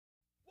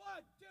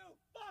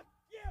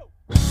you!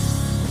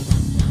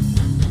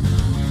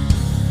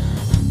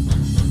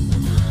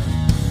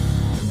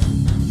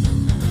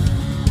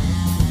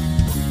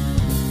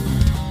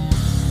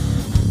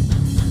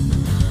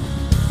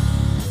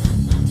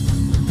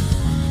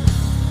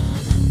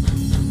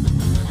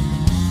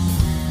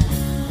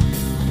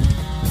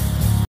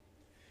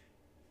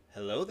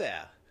 Hello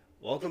there.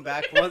 Welcome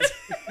back once.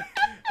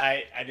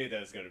 I knew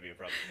that was going to be a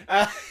problem.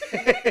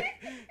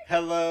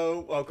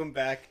 Hello, welcome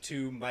back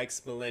to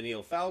Mike's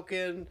Millennial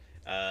Falcon.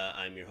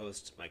 I'm your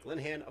host, Mike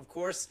Linhan, of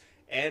course,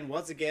 and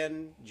once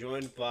again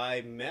joined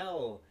by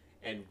Mel,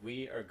 and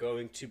we are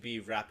going to be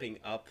wrapping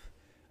up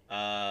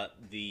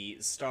the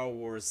Star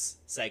Wars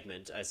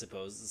segment, I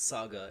suppose, the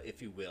saga,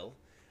 if you will,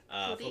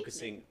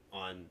 focusing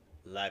on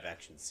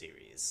live-action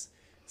series.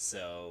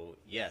 So,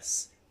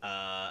 yes,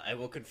 I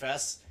will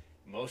confess,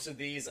 most of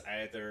these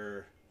I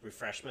either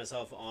refreshed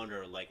myself on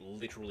or like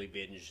literally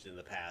binged in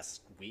the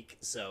past week.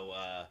 So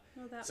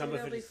well, that some way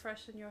of they'll it be is,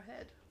 fresh in your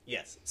head.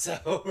 yes.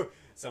 So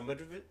some of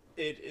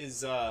it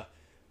is I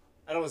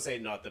don't want to say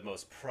not the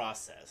most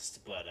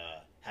processed, but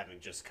having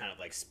just kind of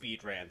like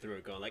speed ran through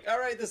it, going like, all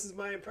right, this is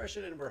my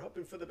impression, and we're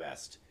hoping for the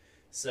best.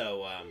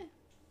 So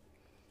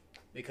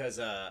because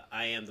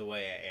I am the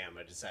way I am,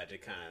 I decided to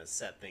kind of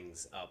set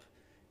things up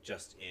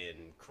just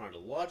in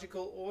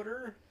chronological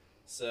order.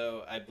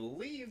 So I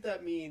believe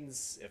that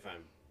means, if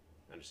I'm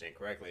understand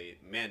correctly,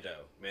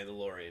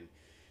 Mandalorian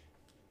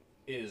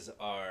is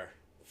our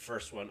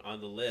first one on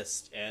the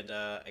list, and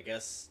I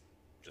guess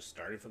just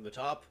starting from the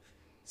top,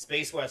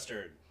 space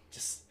western.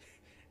 Just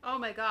Oh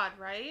my god,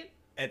 right?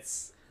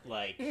 it's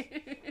like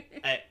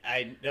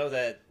I know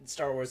that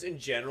Star Wars in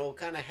general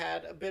kind of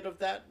had a bit of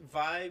that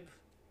vibe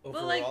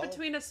overall. Well, like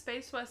between a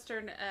space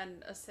western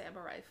and a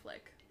samurai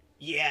flick.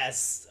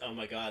 Yes. Oh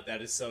my god,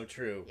 that is so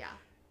true. Yeah.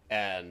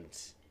 And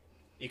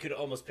you could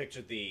almost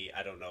picture the,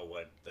 I don't know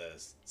what the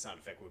sound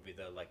effect would be,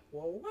 the like,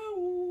 whoa,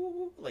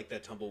 whoa, like the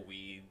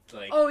tumbleweed,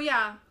 like. Oh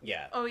yeah.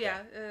 Yeah. Oh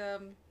yeah.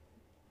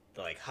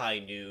 The like high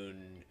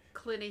noon.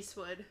 Clint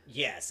Eastwood.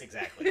 Yes,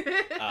 exactly.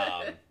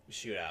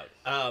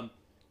 Shootout.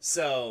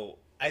 So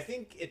I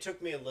think it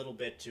took me a little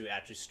bit to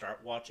actually start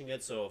watching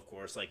it. So of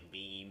course, like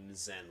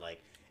memes and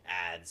like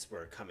ads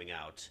were coming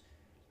out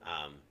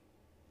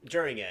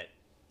during it.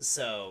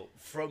 So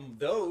from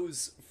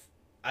those,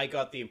 I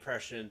got the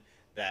impression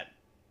that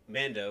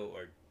Mando,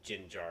 or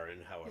Din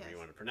Djarin, however you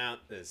want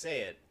to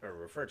say it or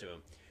refer to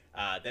him,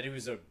 that he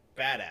was a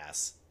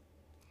badass,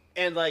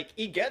 and like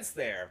he gets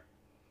there,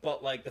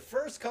 but like the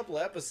first couple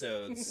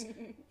episodes,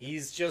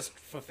 he's just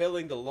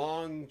fulfilling the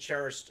long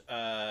cherished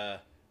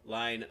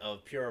line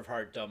of pure of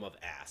heart, dumb of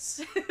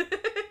ass.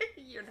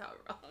 You're not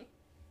wrong.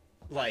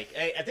 Like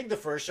I think the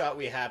first shot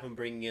we have him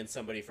bringing in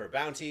somebody for a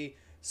bounty,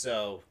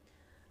 so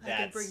that's,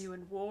 I can bring you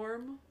in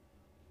warm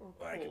or cold.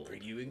 Or I can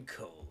bring you in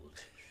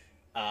cold.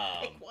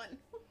 Pick one.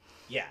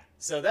 Yeah,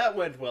 so that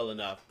went well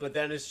enough, but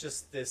then it's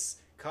just this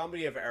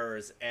comedy of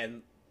errors,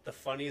 and the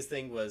funniest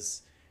thing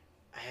was,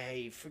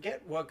 I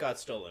forget what got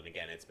stolen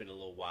again. It's been a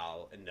little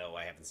while, and no,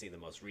 I haven't seen the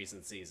most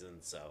recent season,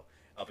 so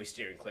I'll be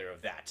steering clear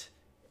of that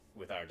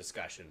with our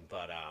discussion.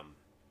 But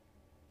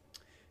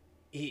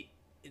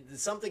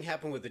something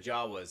happened with the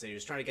Jawas, and he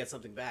was trying to get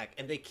something back,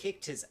 and they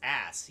kicked his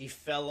ass. He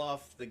fell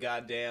off the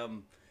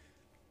goddamn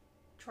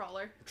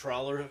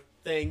trawler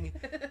thing.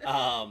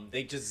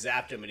 They just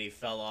zapped him and he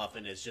fell off,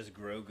 and it's just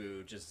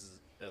Grogu just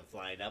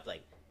flying up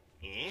like,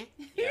 eh?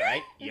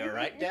 You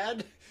alright,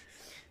 Dad?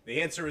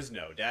 The answer is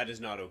no. Dad is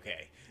not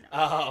okay.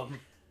 No.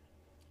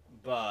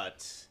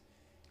 But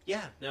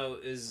yeah, no,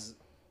 it was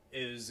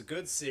a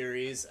good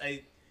series.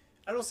 I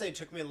don't say it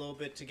took me a little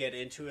bit to get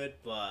into it,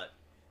 but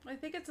I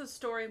think it's a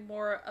story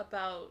more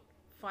about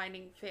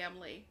finding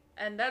family,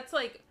 and that's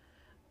like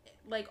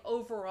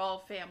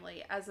overall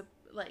family as a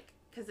like,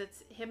 because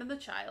it's him and the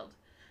child.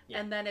 Yeah.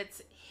 And then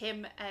it's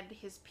him and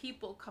his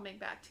people coming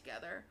back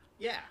together.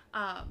 Yeah.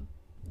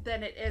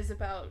 Then it is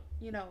about,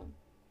 you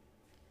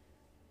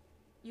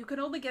can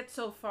only get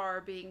so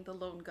far being the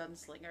lone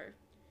gunslinger.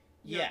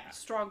 You're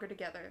stronger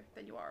together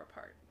than you are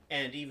apart.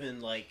 And even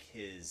like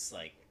his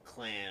like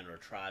clan or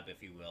tribe,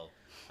 if you will.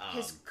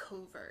 His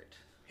covert.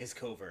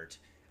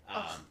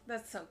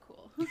 That's so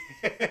cool.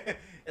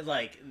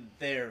 Like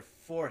they're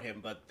for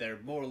him, but they're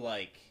more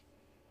like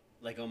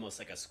almost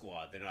like a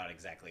squad. They're not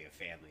exactly a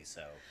family,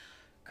 so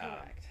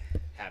correct.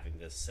 Having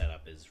this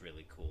setup is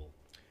really cool.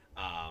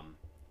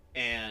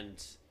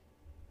 And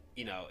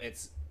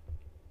it's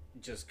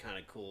just kind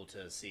of cool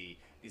to see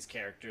these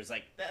characters.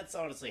 Like, that's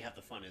honestly half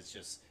the fun, is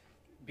just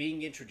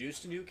being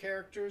introduced to new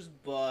characters,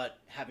 but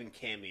having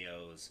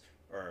cameos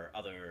or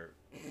other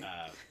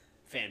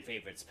fan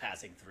favorites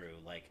passing through,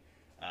 like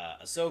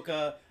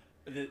Ahsoka.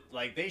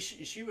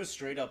 She was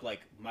straight up like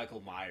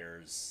Michael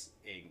Myers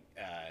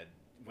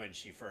when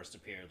she first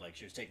appeared. Like,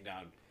 she was taking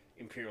down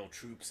Imperial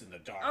troops in the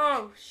dark.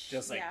 Oh,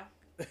 just like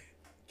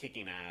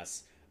kicking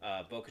ass.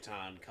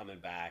 Bo-Katan coming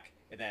back,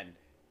 and then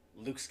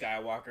Luke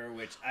Skywalker,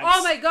 which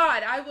oh my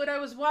god! When I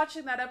was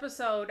watching that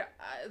episode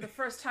the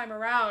first time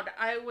around,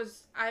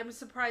 I'm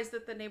surprised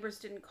that the neighbors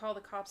didn't call the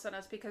cops on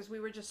us because we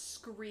were just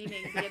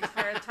screaming the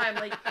entire time,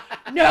 like,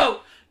 no,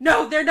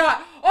 they're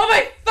not. Oh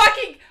my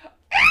fucking!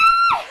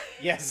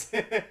 Yes,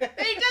 they did the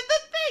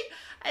thing.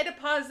 I had to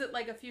pause it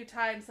like a few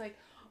times. Like,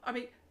 I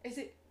mean, is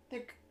it?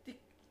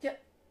 Yeah.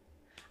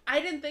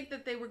 I didn't think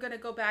that they were gonna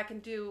go back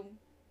and do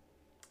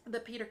the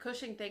Peter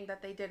Cushing thing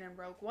that they did in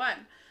Rogue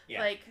One.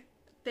 Yeah. Like.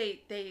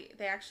 They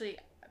actually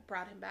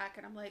brought him back,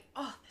 and I'm like,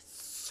 oh,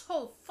 that's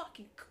so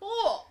fucking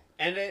cool.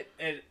 And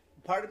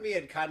part of me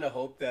had kind of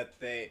hoped that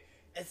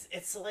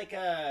it's like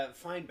a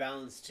fine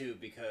balance too,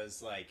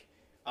 because like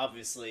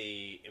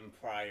obviously in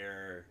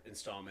prior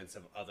installments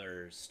of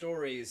other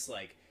stories,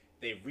 like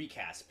they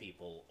recast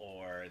people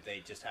or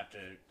they just have to,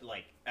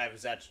 like, I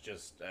was actually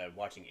just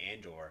watching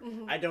Andor.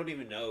 Mm-hmm. I don't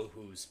even know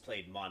who's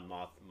played Mon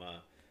Mothma,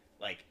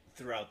 like,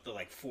 throughout the,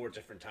 like, 4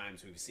 different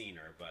times we've seen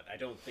her, but I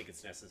don't think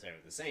it's necessarily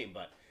the same,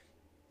 but...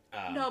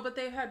 no, but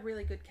they had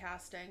really good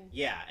casting.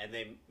 Yeah, and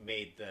they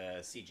made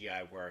the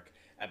CGI work.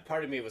 And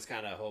part of me was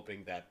kind of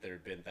hoping that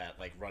there'd been that,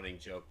 like, running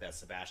joke that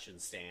Sebastian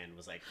Stan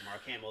was, like,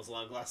 Mark Hamill's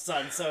long-lost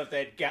son, so if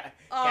they'd cast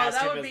that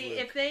him would as be...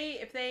 Luke...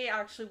 If they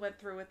actually went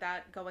through with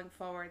that going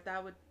forward,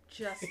 that would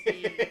just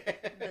be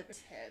the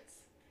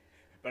tits.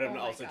 But I'm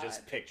also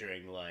just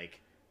picturing,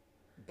 like...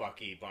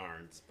 Bucky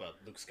Barnes, but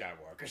Luke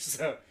Skywalker.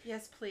 So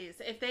yes, please.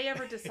 If they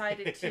ever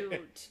decided to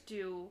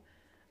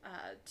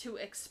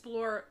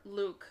explore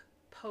Luke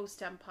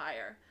post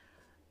Empire,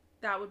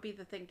 that would be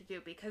the thing to do,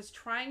 because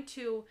trying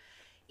to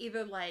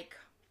either like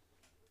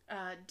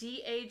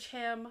de-age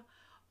him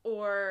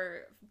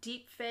or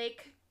deep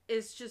fake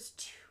is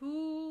just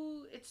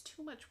too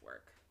much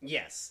work.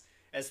 Yes,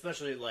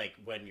 especially like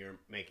when you're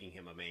making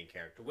him a main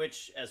character,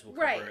 which, as we'll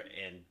cover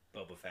in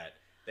Boba Fett,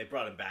 they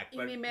brought him back,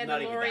 but you mean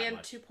not even that Mandalorian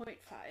much. 2.5.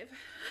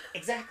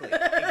 Exactly.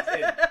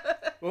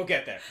 We'll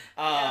get there.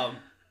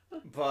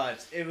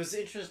 But it was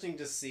interesting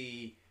to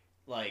see,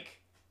 like,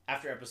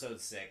 after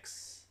episode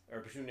 6,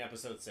 or between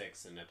episode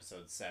 6 and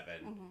episode 7,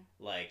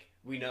 like,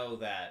 we know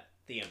that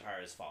the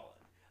Empire has fallen.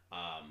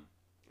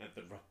 That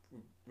the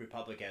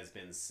Republic has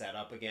been set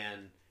up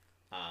again.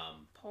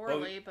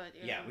 Poorly, but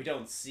yeah, we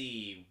don't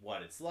see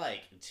what it's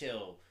like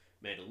until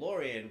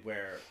Mandalorian,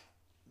 where...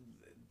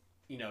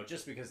 You know,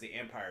 just because the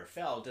Empire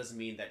fell doesn't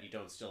mean that you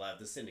don't still have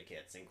the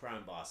syndicates and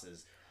crime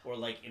bosses or,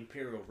 like,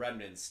 Imperial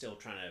remnants still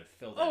trying to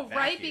fill that vacuum.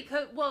 Right,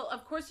 because, well,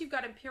 of course you've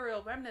got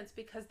Imperial remnants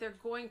because they're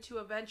going to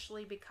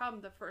eventually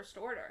become the First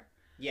Order.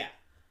 Yeah.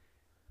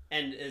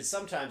 And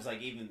sometimes,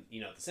 like, even,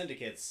 you know, the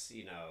syndicates,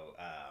 you know,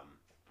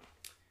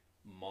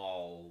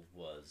 Maul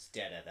was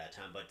dead at that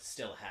time, but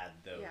still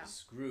had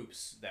those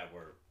groups that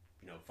were,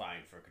 you know,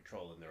 vying for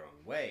control in their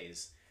own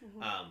ways.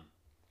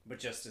 But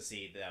just to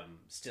see them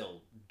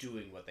still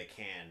doing what they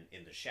can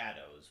in the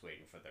shadows,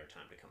 waiting for their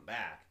time to come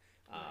back.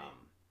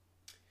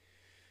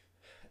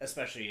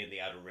 Especially in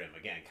the Outer Rim.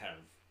 Again, kind of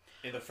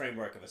in the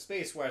framework of a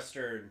space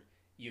western,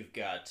 you've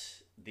got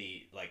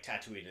the, like,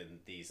 Tatooine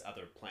and these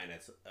other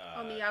planets.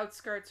 On the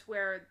outskirts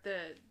where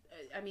the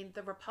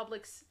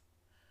Republic's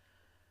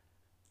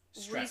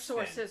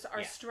resources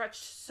are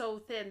stretched so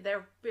thin,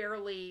 they're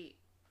barely...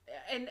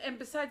 And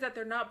besides that,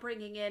 they're not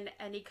bringing in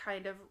any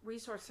kind of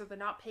resource, so they're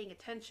not paying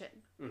attention,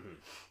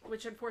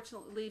 which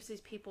unfortunately leaves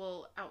these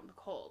people out in the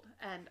cold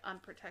and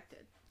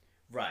unprotected.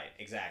 Right,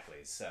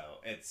 exactly.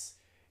 So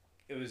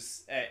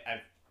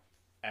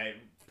I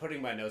putting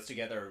my notes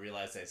together, I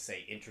realized I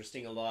say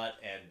interesting a lot,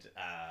 and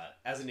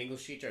as an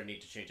English teacher, I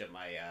need to change up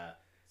my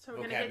so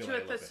we're going to get you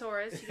a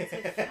thesaurus. You can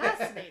say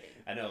fascinating.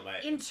 I know.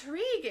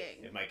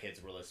 Intriguing. If my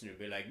kids were listening,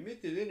 they'd be like,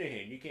 Mr.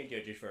 Linehan, you can't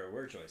judge us for a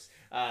word choice.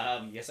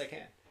 Yes, I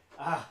can.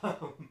 Yeah,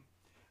 I'll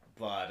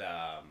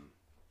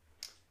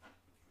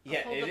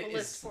hold up a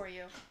list for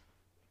you.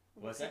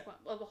 What's that?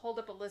 We'll hold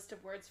up a list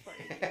of words for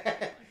you.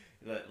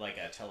 Like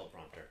a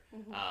teleprompter.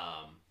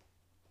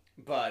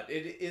 But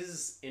it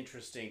is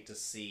interesting to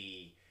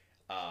see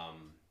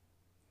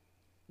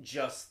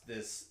just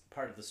this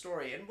part of the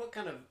story, and what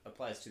kind of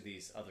applies to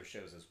these other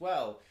shows as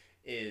well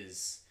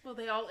is... Well,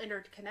 they all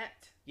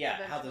interconnect. Yeah,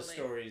 eventually. How the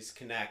stories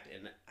connect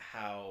and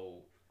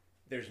how...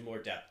 There's more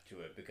depth to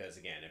it, because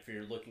again, if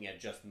you're looking at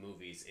just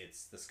movies,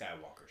 it's the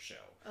Skywalker show.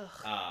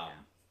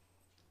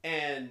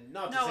 And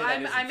not to say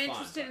that isn't I'm fun,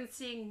 interested in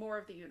seeing more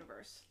of the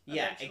universe.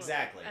 Yeah,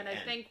 exactly. And I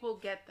think we'll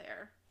get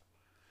there.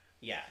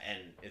 Yeah,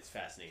 and it's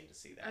fascinating to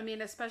see that. I mean,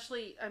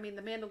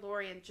 the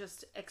Mandalorian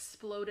just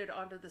exploded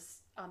onto the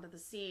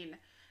scene,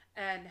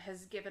 and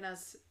has given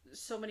us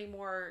so many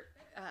more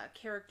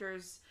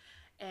characters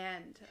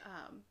and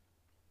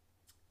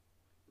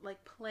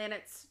like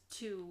planets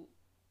to.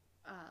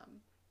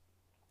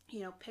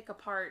 Pick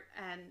apart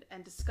and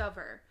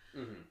discover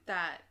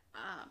that,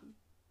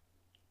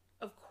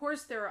 of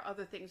course, there are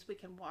other things we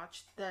can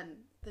watch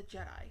than the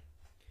Jedi.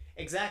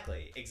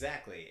 Exactly.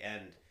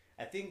 And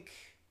I think,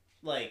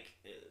 like,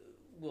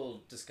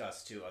 we'll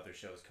discuss two other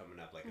shows coming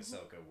up, like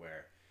Ahsoka,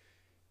 where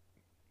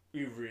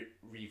we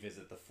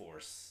revisit the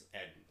Force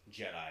and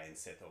Jedi and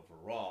Sith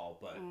overall,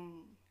 but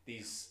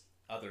these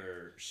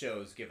other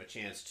shows give a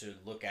chance to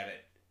look at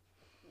it,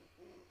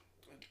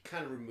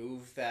 kind of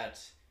remove that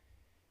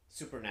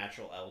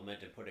supernatural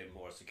element and put it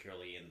more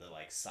securely in the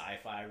like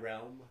sci-fi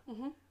realm,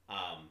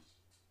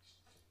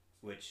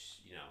 which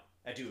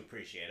I do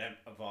appreciate.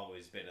 I've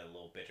always been a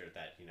little bitter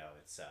that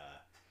it's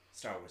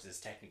Star Wars is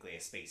technically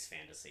a space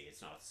fantasy.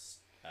 It's not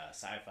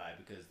sci-fi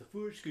because the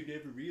Force could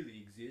never really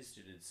exist,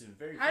 and it's a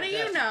very. How fantastic...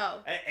 do you know?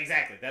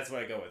 Exactly, that's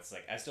what I go with. It's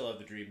like I still have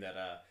the dream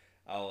that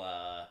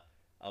I'll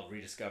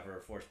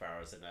rediscover Force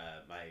powers, and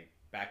my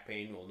back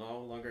pain will no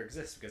longer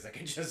exist because I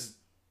can just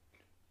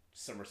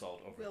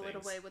somersault over Wheel things.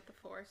 It away with the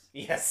Force.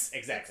 Yes,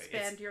 exactly.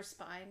 Expand your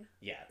spine.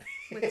 Yeah.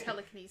 With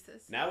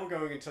telekinesis. Now we're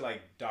going into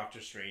like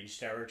Doctor Strange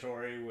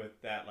territory with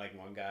that like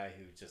one guy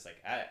who's just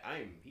like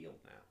I'm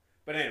healed now.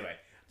 But anyway,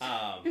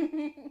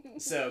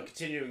 so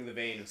continuing the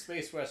vein of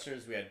space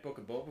westerns, we had Book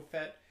of Boba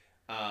Fett,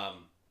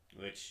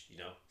 which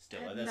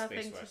still had that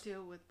space western. Nothing to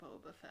do with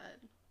Boba Fett.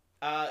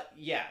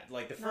 Yeah,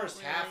 like the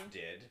first half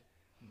did,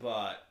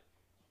 but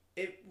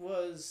it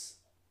was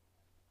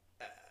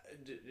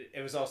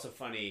also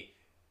funny.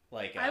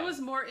 Like I was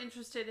more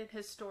interested in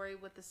his story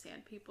with the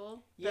Sand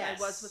People than I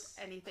was with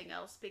anything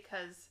else,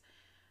 because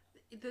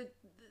the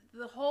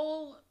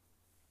whole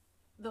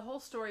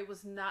story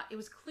was not. It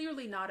was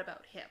clearly not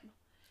about him.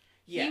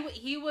 Yeah.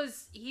 He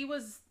was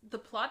the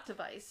plot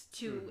device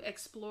to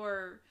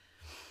explore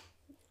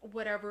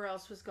whatever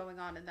else was going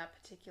on in that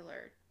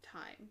particular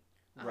time.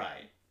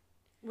 Right.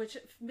 Which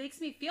makes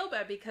me feel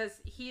bad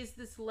because he's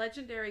this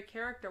legendary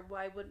character.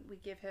 Why wouldn't we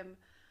give him,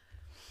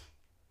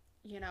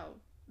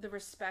 the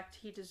respect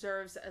he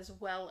deserves, as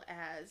well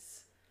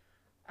as,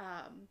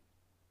 I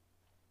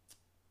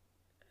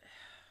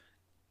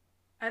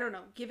don't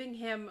know, giving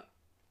him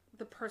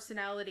the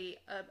personality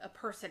a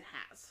person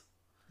has.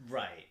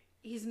 Right.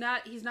 He's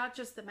not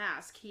just the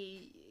mask.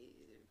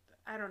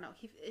 I don't know.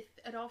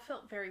 It all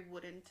felt very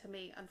wooden to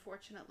me,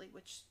 unfortunately,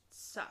 which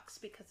sucks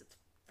because it's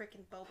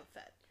freaking Boba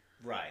Fett.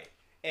 Right.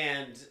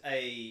 And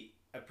I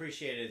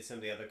appreciated some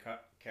of the other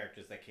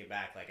characters that came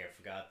back. Like, I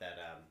forgot that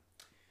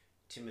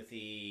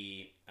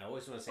Timothy... I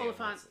always want to say...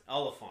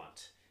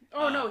 Oliphant.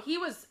 Oh, no. He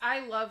was...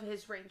 I love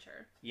his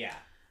Ranger. Yeah.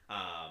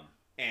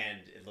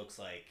 And it looks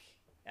like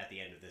at the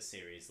end of this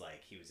series,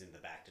 like, he was in the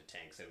bacta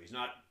tank. So he's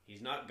not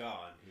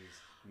gone. He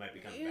might be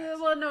coming back.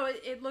 Well, no.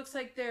 It looks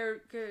like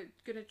they're going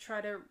to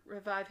try to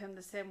revive him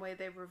the same way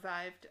they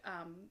revived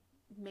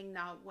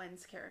Ming-Na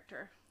Wen's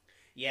character.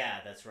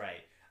 Yeah, that's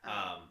right.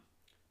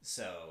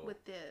 So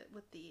with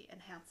the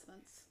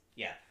enhancements.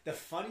 Yeah, the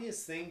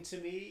funniest thing to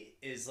me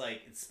is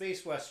like it's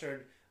space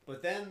western,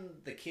 but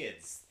then the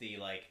kids, the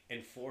like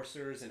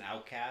enforcers and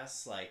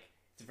outcasts, like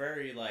it's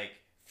very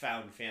like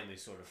found family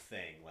sort of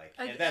thing. Like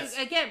and that's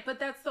again, but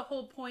that's the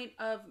whole point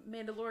of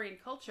Mandalorian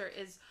culture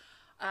is,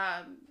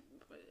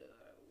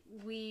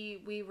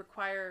 we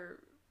require.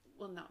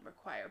 Well, not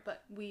require,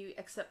 but we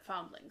accept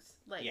foundlings.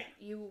 Like,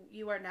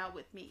 you are now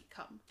with me,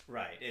 come.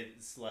 Right.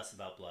 It's less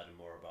about blood and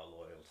more about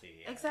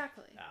loyalty. And,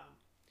 exactly.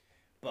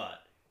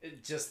 But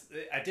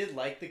I did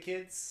like the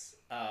kids,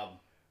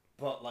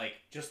 but, like,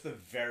 just the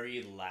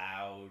very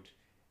loud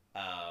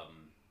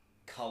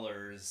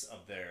colors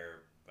of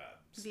their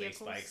space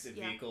bikes and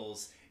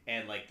vehicles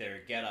and, like,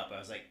 their get-up. I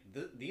was like,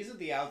 these are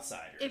the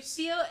outsiders. It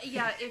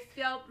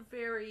felt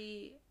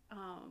very...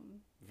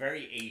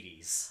 very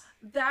 80s.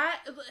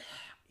 That...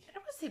 I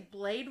don't want to say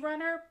Blade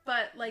Runner,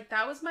 but like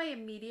that was my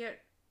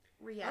immediate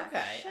reaction.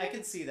 Okay, I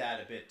can see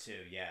that a bit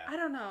too. Yeah. I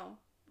don't know,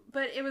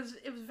 but it was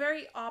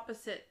very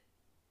opposite,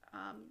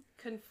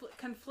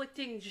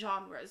 conflicting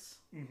genres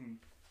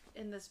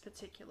in this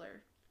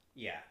particular.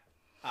 Yeah,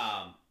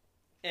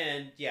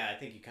 and yeah, I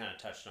think you kind of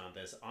touched on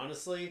this.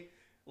 Honestly,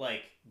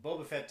 like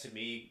Boba Fett to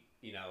me,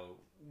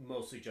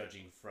 mostly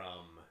judging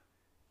from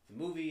the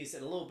movies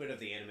and a little bit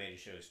of the animated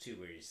shows too,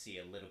 where you see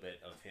a little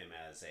bit of him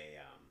as a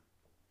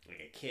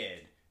like a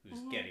kid who's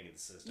getting in the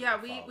system. Yeah,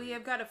 we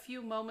have got a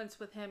few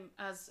moments with him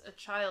as a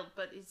child,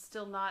 but he's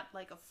still not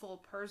like a full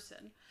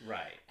person.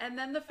 Right. And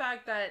then the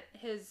fact that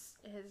his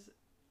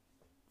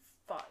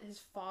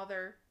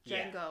father,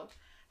 Django,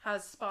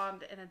 has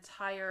spawned an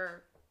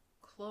entire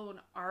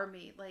clone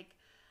army, like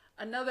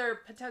another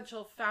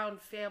potential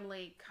found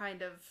family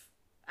kind of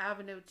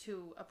avenue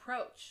to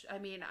approach. I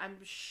mean, I'm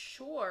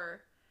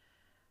sure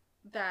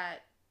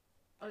that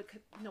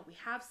we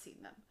have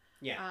seen them.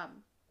 Yeah.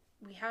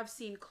 We have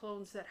seen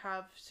clones that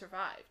have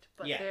survived,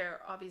 but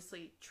they're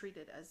obviously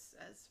treated as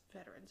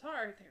veterans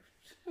are.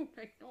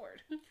 They're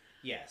ignored.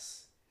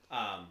 Yes.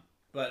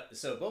 But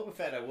so Boba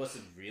Fett, I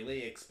wasn't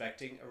really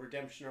expecting a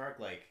redemption arc.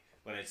 Like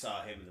when I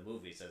saw him in the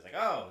movies, I was like,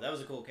 "Oh, that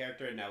was a cool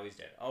character," and now he's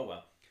dead. Oh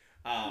well.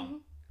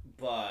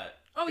 But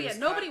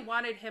nobody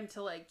wanted him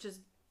to like just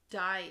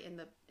die in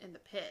the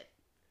pit.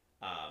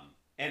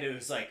 And it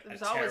was like there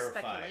was always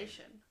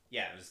speculation.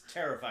 Yeah, it was a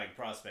terrifying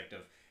prospect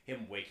of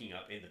him waking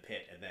up in the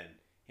pit and then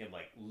him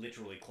like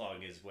literally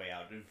clawing his way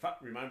out. It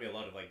reminded me a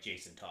lot of like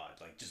Jason Todd,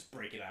 like just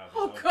breaking out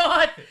of his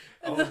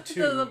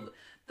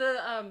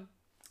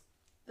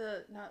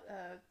the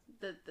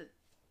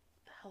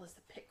hell is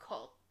the pit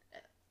called?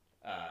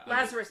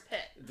 Lazarus Pit.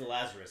 The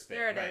Lazarus Pit.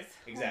 There it right. is.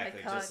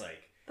 Exactly. Oh my God. Just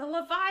like the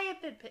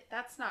Leviathan Pit.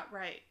 That's not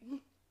right.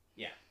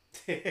 yeah.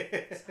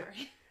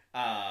 Sorry.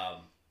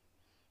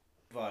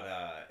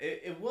 But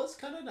it was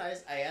kind of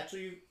nice. I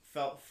actually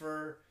felt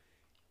for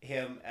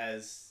him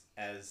as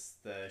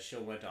the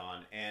show went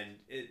on, and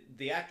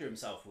the actor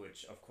himself,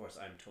 which of course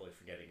I'm totally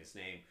forgetting his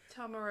name.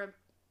 Tamara.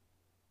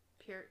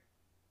 I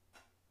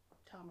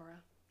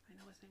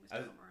know his name is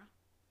Tamara.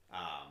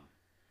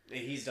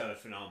 He's done a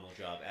phenomenal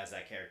job as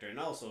that character, and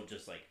also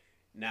just like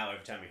now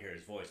every time I hear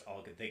his voice,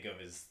 all I can think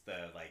of is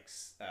the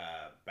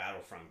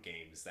Battlefront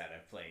games that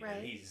I've played, right.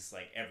 And he's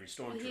like every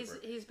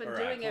stormtrooper. He's been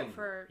doing it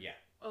for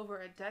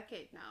over a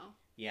decade now.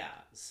 Yeah,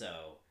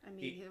 so I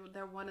mean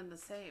they're one and the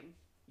same.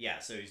 Yeah,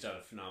 so he's done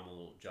a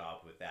phenomenal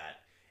job with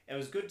that. It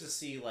was good to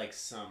see like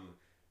some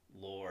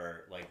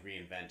lore like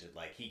reinvented.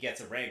 Like he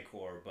gets a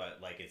Rancor, but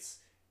like it's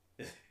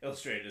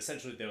illustrated.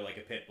 Essentially, they're like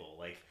a pit bull.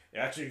 Like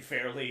they're actually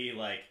fairly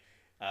like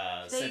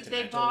sentimental.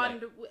 They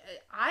bond. Like,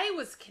 I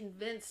was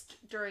convinced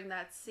during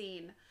that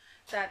scene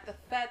that the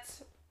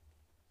Fets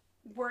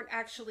weren't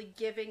actually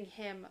giving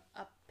him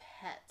a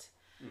pet.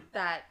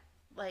 That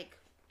like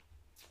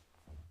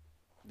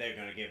they're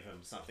gonna give him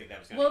something that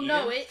was gonna. Well,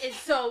 no,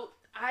 so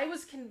I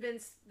was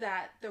convinced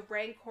that the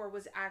Rancor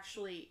was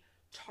actually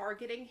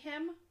targeting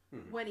him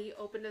when he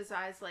opened his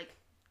eyes. Like,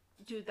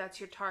 dude, that's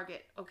your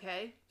target.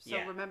 Okay, so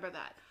remember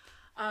that.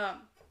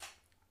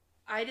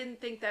 I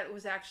didn't think that it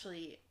was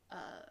actually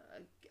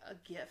a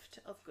gift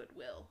of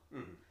goodwill,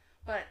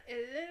 but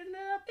it ended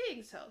up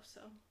being so.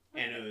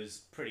 Okay. And it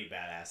was pretty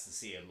badass to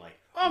see him like.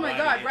 Oh my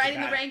God!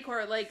 Riding the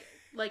Rancor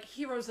like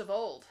heroes of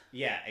old.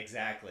 Yeah,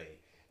 exactly.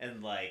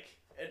 And like,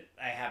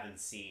 I haven't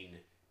seen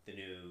the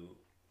new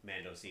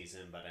Mando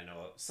season, but I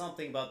know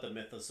something about the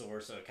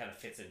mythosaur, so it kind of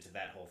fits into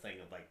that whole thing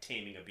of like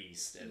taming a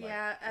beast. And,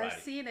 I've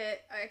seen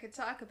it. I could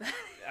talk about it,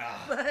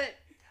 but.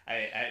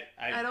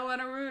 I don't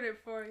want to ruin it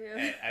for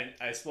you.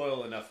 I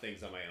spoil enough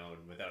things on my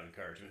own without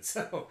encouragement,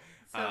 so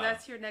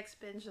that's your next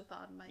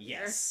binge-a-thon, my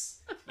dear.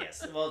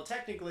 Yes. Well,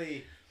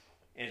 technically,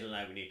 Angela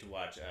and I, we need to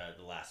watch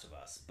The Last of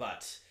Us,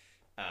 but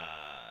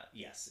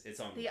yes, it's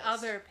on the list.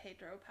 Other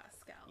Pedro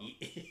Pascal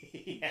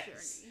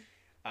yes. Journey.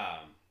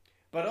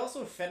 But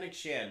also Fennec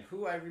Shan,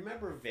 who I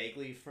remember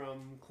vaguely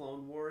from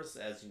Clone Wars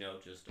as,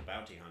 just a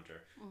bounty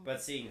hunter,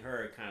 but seeing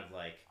her kind of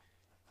like,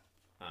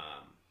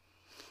 I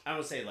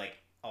don't say like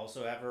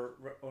also have her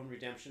own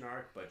redemption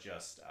arc, but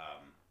just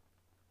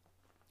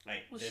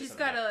like she's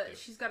got a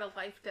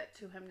life debt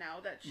to him now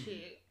that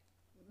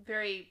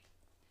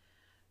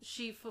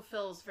she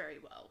fulfills very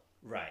well.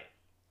 Right.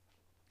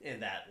 In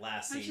that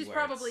last scene, and she's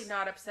probably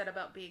not upset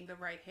about being the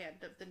right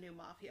hand of the new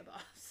mafia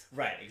boss.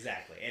 Right,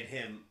 exactly. And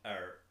him,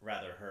 or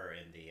rather her,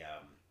 in the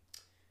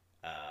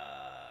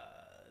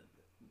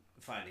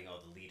finding all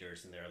the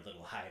leaders in their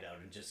little hideout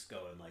and just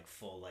going like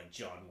full like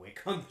John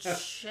Wick on them.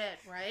 Shit,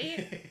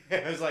 right?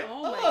 I was like,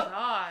 oh my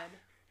God.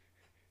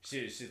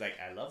 She's like,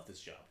 I love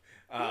this job.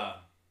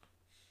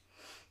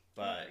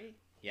 But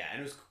yeah,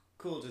 and it was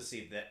cool to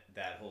see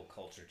that whole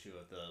culture too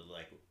of the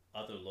like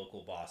other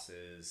local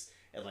bosses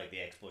and like the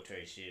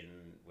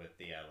exploitation with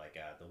the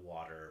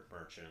water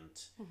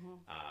merchant.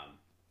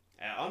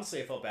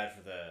 Honestly, I felt bad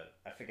for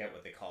I forget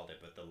what they called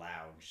it, but the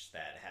lounge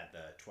that had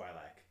the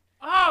Twi'lek.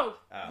 Oh,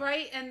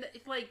 right, and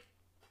like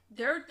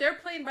they're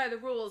playing by the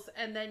rules,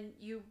 and then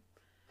you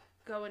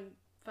go and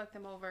fuck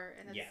them over,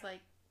 and it's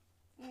like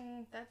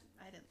that.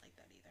 I didn't like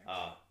that either.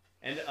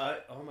 And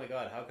oh my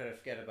God, how could I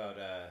forget about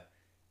oh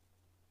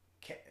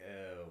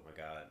my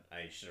God,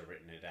 I should have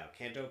written it down.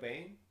 Canto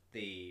Bane,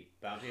 the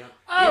bounty hunter.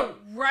 Oh,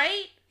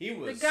 right, he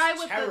was the guy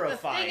with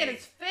terrifying. the thing in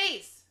his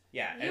face.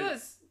 Yeah, he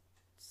was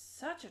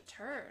such a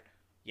turd.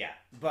 Yeah,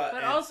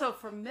 but also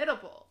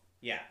formidable.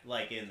 Yeah,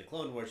 like in the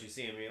Clone Wars, you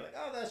see him and you're like,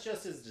 oh, that's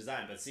just his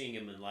design. But seeing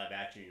him in live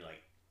action, you're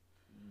like,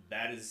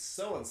 that is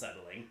so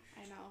unsettling.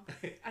 I know.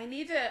 I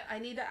need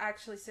to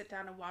actually sit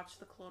down and watch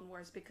the Clone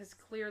Wars because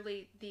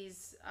clearly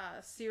these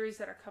series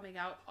that are coming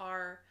out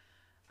are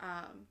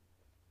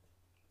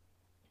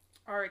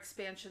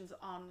expansions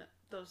on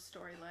those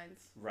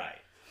storylines.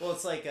 Right. Well,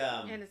 it's like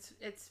and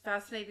it's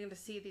fascinating to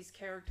see these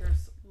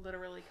characters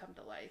literally come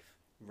to life.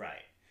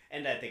 Right.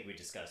 And I think we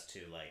discussed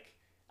too, like,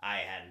 I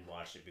hadn't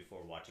watched it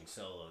before watching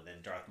Solo, and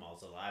then Darth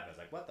Maul's alive. I was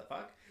like, what the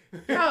fuck?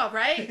 Oh,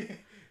 right?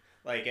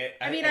 Like,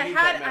 I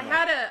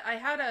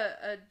had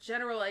a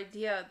general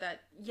idea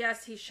that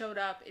yes, he showed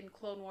up in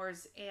Clone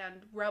Wars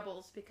and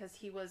Rebels because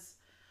he was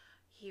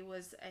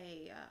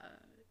a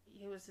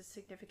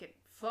significant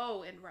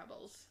foe in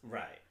Rebels.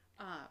 Right.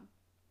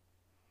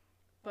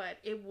 But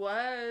it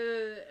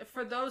was,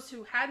 for those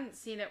who hadn't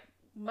seen it,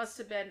 must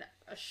have been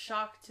a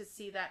shock to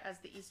see that as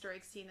the Easter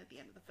egg scene at the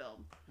end of the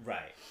film.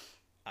 Right.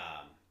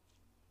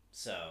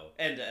 So,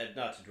 and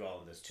not to dwell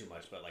on this too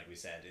much, but like we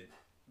said,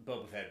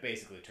 Boba Fett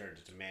basically turned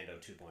into Mando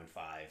 2.5.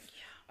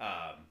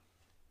 Yeah.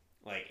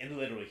 Like, and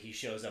literally he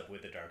shows up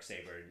with the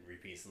Darksaber and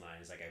repeats the line.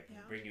 He's like, I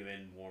bring you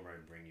in warmer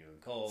and bring you in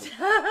cold.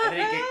 And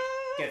then he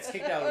gets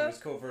kicked out of his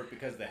covert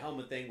because of the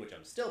helmet thing, which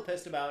I'm still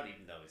pissed about,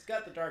 even though he's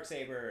got the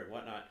Darksaber and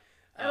whatnot.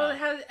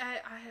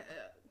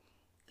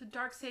 The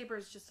Darksaber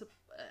is just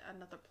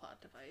another plot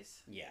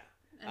device. Yeah.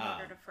 In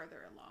order to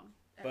further along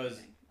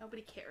everything.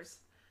 Nobody cares.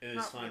 It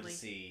was fun to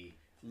see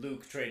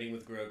Luke trading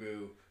with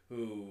Grogu,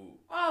 who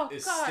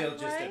is still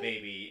just a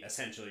baby,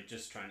 essentially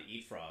just trying to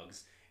eat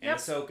frogs. And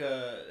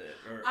Ahsoka...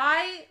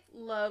 I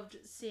loved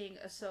seeing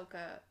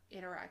Ahsoka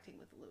interacting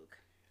with Luke.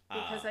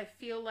 Because I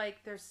feel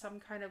like there's some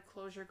kind of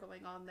closure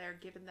going on there,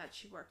 given that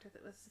she worked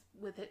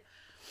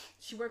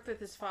she worked with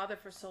his father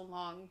for so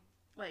long.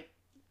 Like,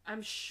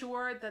 I'm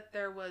sure that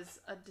there was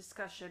a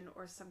discussion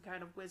or some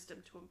kind of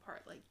wisdom to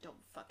impart, like, don't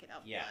fuck it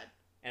up, bud.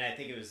 And I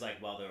think it was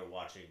like while they were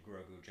watching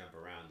Grogu jump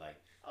around, like,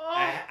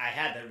 I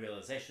had that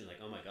realization, like,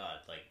 oh my god,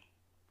 like,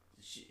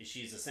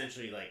 she's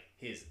essentially like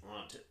his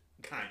aunt,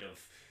 kind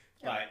of,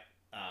 but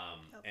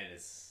and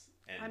it's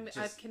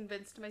I've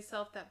convinced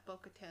myself that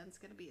Bo-Katan's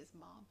gonna be his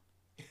mom.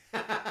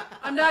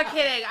 I'm not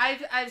kidding.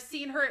 I've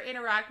seen her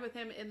interact with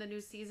him in the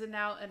new season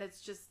now, and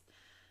it's just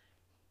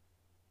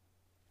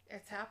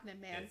it's happening,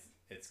 man.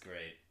 It's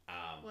great.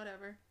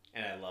 Whatever.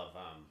 And I love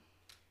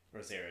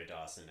Rosario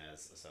Dawson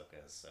as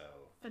Ahsoka, so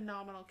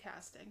phenomenal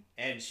casting.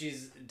 And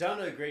she's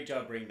done a great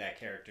job bringing that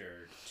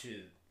character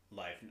to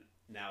life.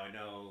 Now I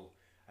know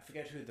I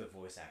forget who the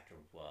voice actor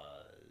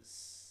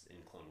was in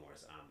Clone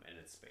Wars. And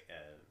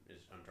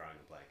I'm drawing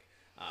a blank.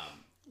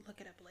 Look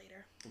it up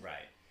later.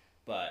 Right,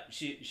 but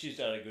she's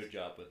done a good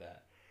job with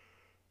that.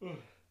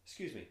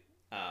 Excuse me.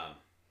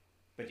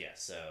 But yeah,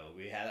 so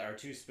we had our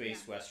two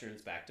space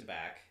westerns back to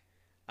back.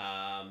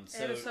 And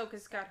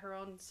Ahsoka's got her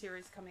own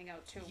series coming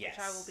out too, which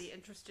I will be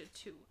interested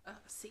to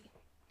see.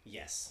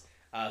 Yes.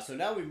 So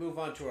now we move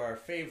on to our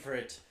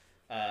favorite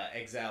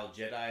exiled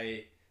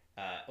Jedi,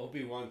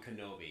 Obi-Wan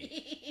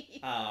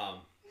Kenobi.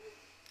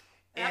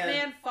 That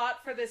man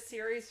fought for this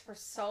series for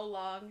so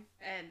long,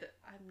 and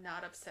I'm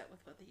not upset with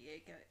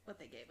what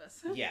they gave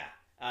us. Yeah.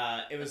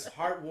 It was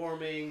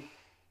heartwarming,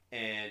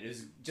 and it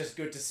was just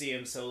good to see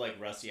him so, like,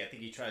 rusty. I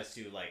think he tries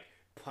to, like,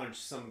 punch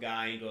some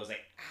guy and goes,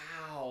 like,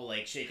 ow,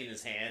 like, shaking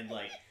his hand.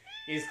 Like,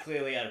 he's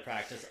clearly out of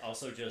practice.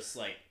 Also just,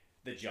 like,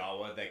 the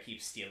Jawa that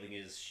keeps stealing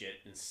his shit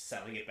and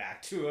selling it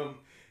back to him.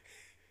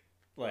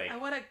 Like, I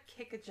want to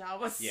kick a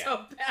Jawa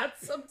so bad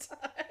sometimes.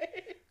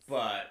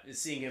 But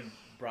seeing him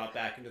brought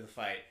back into the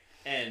fight,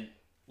 and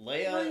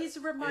Leia he's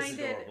is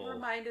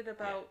reminded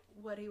about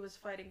what he was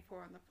fighting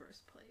for in the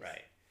first place.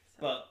 Right.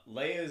 So, but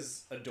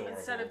Leia's adorable.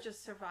 Instead of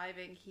just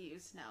surviving,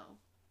 he's now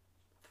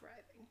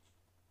thriving.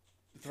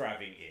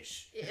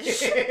 Thriving-ish.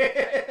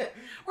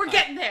 We're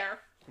getting there.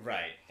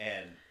 Right.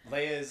 And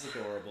Leia's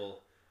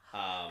adorable.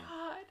 God.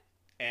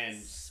 And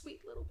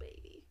sweet little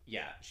baby.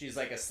 Yeah. She's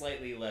like a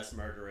slightly less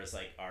murderous,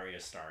 like,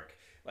 Arya Stark.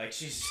 Like,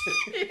 she's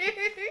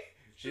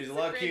a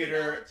lot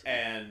cuter,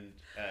 and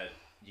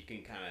you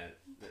can kind of...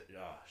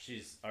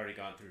 she's already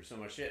gone through so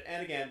much shit.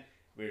 And again,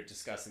 we were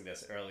discussing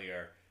this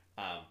earlier.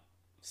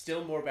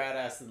 Still more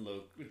badass than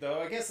Luke, though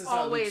I guess it's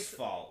not Luke's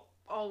fault.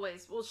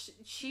 Always. Well,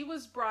 she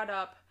was brought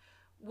up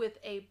with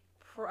a...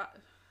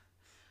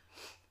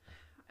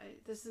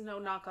 this is no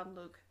knock on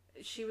Luke.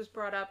 She was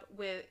brought up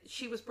with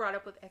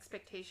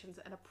expectations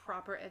and a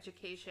proper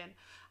education.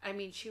 I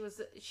mean,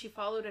 she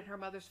followed in her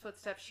mother's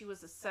footsteps. She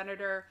was a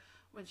senator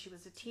when she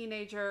was a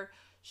teenager.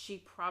 She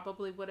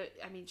probably would have...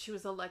 I mean, she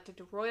was elected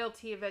to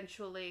royalty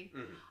eventually.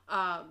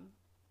 Mm-hmm.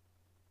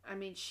 I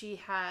mean, she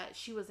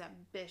was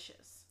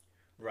ambitious.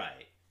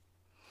 Right.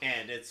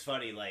 And it's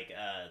funny, like,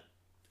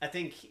 I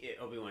think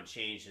Obi-Wan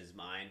changed his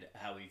mind,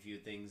 how he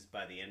viewed things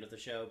by the end of the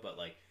show, but,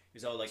 like, he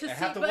was all like,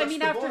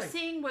 after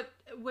seeing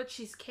what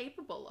she's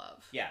capable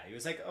of. Yeah, he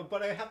was like,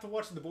 but I have to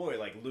watch the boy.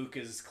 Like, Luke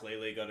is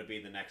clearly going to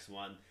be the next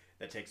one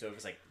that takes over.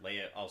 It's like,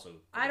 Leia also...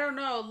 I don't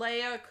know.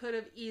 Leia could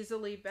have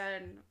easily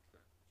been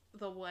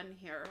the one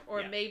here.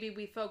 Or maybe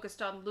we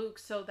focused on Luke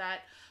so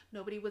that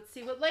nobody would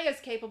see what Leia's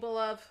capable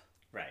of.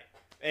 Right.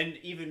 And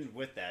even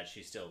with that,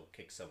 she still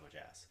kicks so much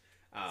ass.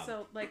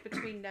 So, like,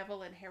 between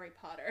Neville and Harry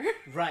Potter.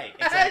 Right,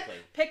 exactly.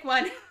 Pick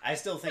one. I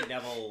still think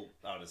Neville,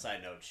 on a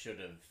side note, should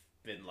have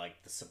been, like,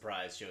 the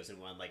surprise chosen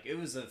one. Like, it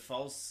was a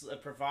false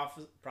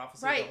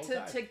prophecy right, the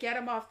whole time. To get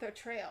him off their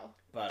trail.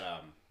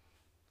 But,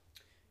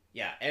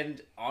 yeah,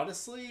 and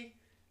honestly,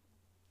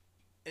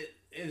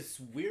 it's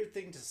a weird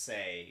thing to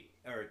say,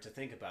 or to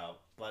think about,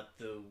 but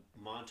the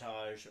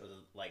montage, or the,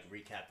 like,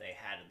 recap they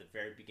had at the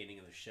very beginning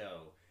of the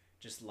show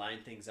just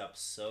lined things up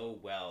so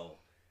well,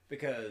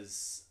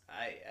 because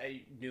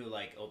I knew,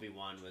 like,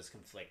 Obi-Wan was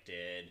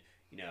conflicted,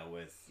 you know,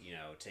 with, you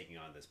know, taking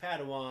on this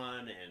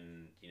Padawan,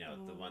 and, you know,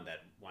 the one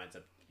that winds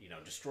up, you know,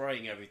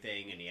 destroying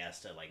everything, and he has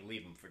to, like,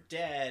 leave him for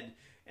dead,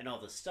 and all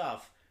this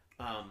stuff.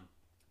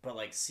 But,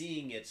 like,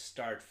 seeing it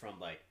start from,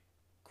 like,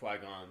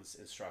 Qui-Gon's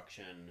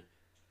instruction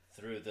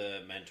through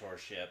the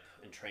mentorship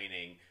and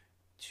training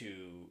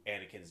to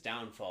Anakin's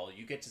downfall,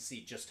 you get to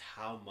see just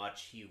how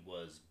much he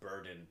was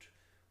burdened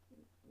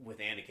with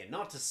Anakin.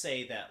 Not to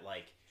say that,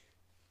 like,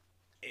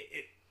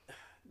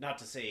 not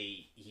to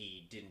say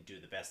he didn't do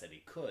the best that he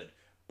could,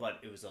 but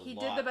it was He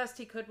did the best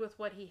he could with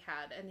what he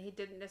had, and he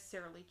didn't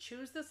necessarily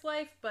choose this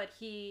life, but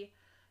he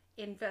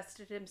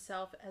invested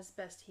himself as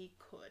best he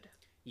could.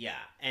 Yeah,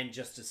 and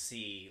just to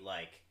see,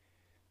 like,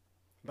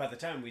 by the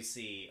time we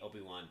see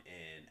Obi-Wan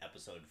in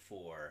episode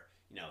 4,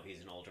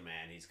 he's an older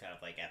man. He's kind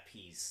of like at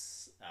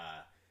peace,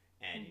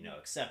 and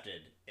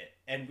accepted it,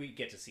 and we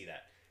get to see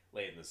that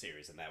late in the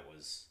series, and that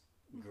was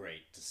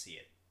great to see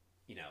it.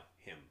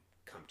 Him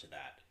come to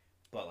that,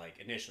 but like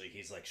initially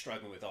he's like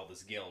struggling with all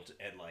this guilt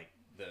and like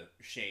the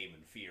shame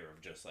and fear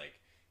of just like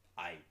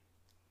I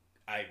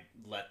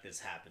let this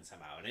happen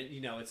somehow, and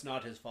it's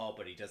not his fault,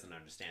 but he doesn't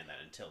understand that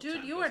until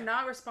dude, you are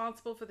not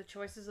responsible for the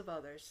choices of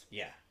others.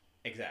 Yeah,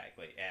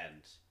 exactly,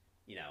 and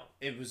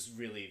it was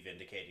really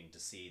vindicating to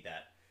see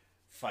that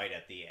fight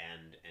at the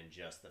end, and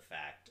just the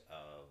fact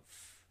of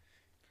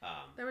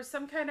there was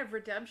some kind of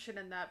redemption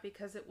in that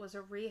because it was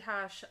a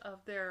rehash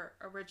of their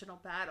original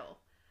battle,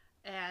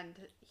 and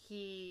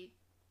he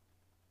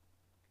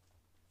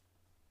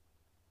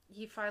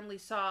finally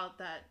saw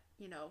that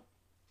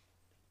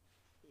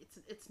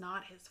it's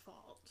not his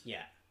fault.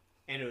 Yeah,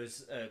 and it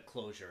was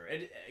closure.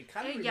 It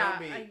kind of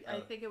reminded me. I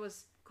think it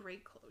was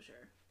great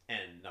closure.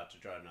 And not to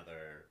draw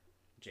another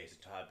Jason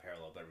Todd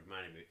parallel, but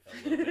reminded me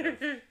a little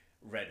bit of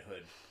Red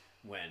Hood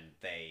when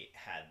they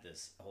had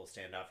this whole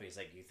standoff. And he's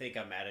like, "You think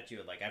I'm mad at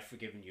you? Like I've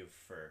forgiven you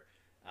for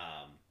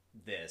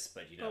this,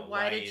 but but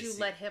why did you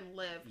let him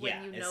live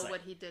when you know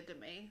what he did to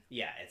me?"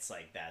 Yeah, it's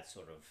like that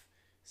sort of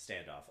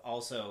standoff.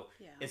 Also,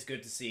 it's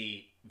good to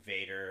see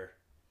Vader.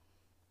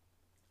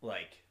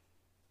 Like,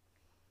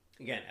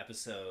 again,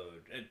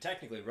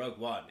 technically Rogue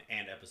One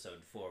and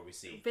episode 4, we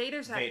see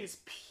Vader's at his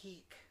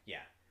peak.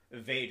 Yeah.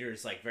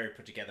 Vader's like very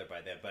put together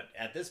by then, but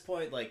at this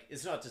point, like,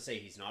 it's not to say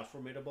he's not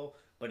formidable,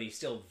 but he's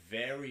still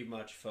very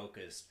much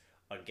focused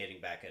on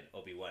getting back at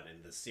Obi-Wan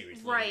in the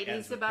series. Right,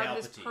 it's about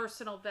his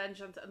personal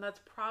vengeance, and that's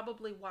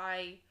probably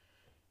why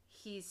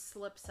he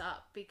slips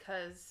up,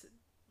 because,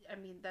 I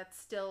mean, that's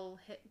still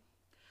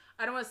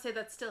I don't want to say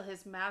that's still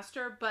his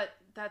master, but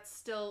that's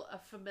still a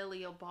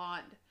familial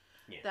bond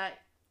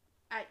that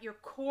at your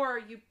core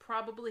you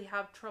probably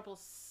have trouble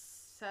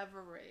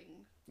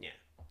severing. Yeah.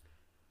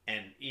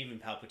 And even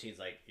Palpatine's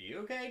like, "Are you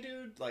okay,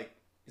 dude? Like,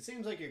 it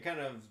seems like you're kind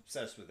of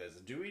obsessed with this.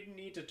 Do we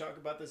need to talk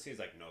about this?" He's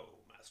like, "No,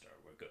 Master,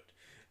 we're good."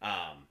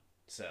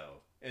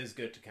 So it was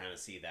good to kind of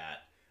see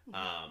that.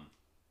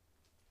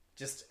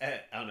 Just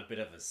on a bit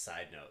of a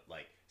side note,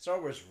 like, Star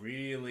Wars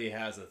really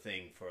has a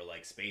thing for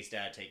like space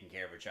dad taking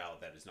care of a child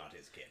that is not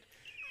his kid.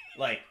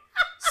 Like,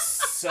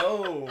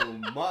 so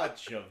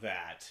much of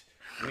that.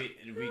 We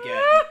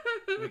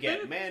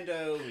get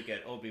Mando, we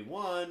get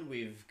Obi-Wan,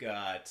 we've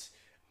got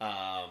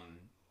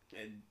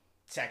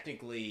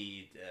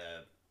technically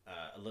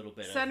a little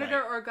bit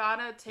Senator of like,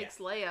 Organa takes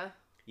Leia.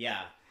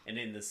 Yeah, and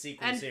in the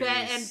sequel and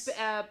series,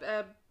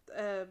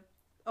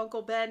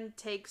 Uncle Ben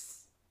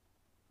takes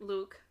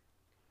Luke.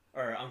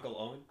 Or Uncle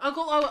Owen.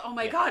 Uncle Owen. Oh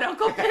my God,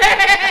 Uncle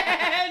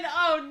Ben!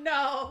 Oh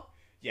no.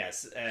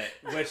 Yes,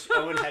 which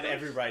Owen had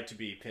every right to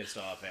be pissed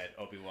off at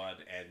Obi-Wan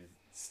and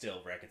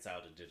still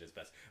reconciled and did his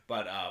best.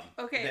 But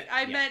okay,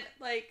 I meant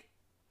like,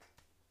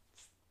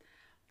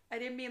 I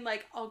didn't mean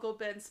like Uncle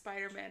Ben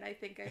Spider-Man. I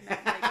think I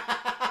meant like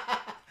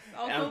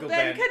Uncle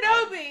Ben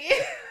Kenobi.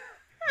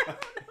 I don't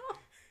know.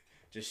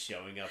 Just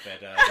showing up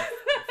at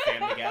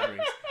family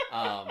gatherings.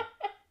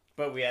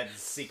 But we had the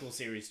sequel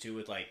series too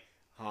with like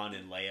Han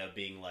and Leia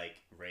being like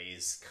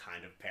Rey's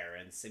kind of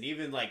parents, and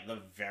even like the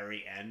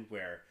very end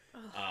where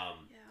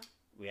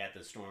we had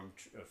the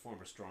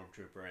former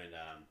stormtrooper and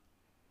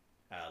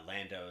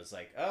Lando is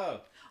like,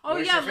 oh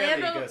yeah,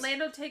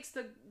 Lando takes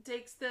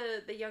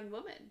the young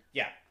woman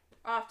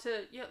off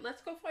to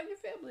let's go find your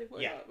family.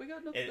 We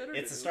got nothing better to do.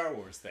 It's a Star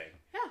Wars thing.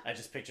 I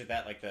just pictured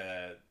that like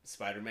the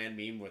Spider-Man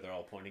meme where they're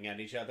all pointing at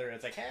each other.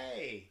 It's like,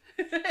 hey,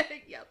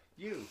 yep,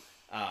 you.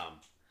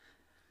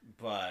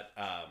 But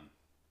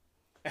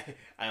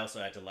I also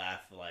had to laugh.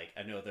 Like,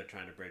 I know they're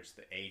trying to bridge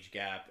the age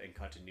gap and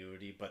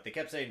continuity, but they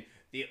kept saying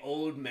the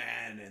old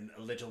man and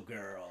a little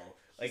girl.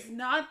 Like, he's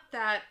not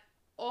that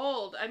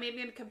old. I mean,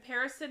 in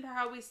comparison to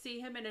how we see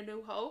him in A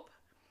New Hope,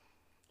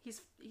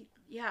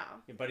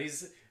 but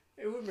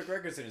Ewan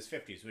McGregor's in his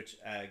 50s, which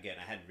again,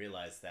 I hadn't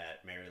realized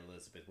that Mary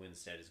Elizabeth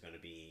Winstead is going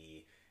to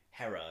be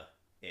Hera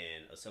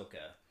in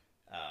Ahsoka,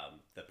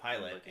 the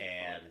pilot,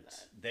 and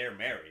they're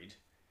married.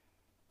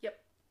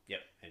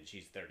 Yep, and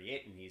she's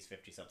 38 and he's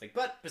 50 something.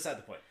 But beside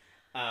the point.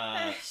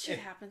 Shit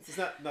happens. It's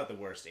not the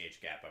worst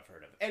age gap I've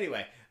heard of.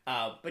 Anyway,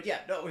 but yeah,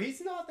 no, he's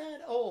not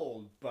that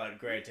old. But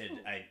granted,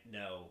 I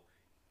know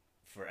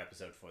for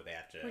episode 4 they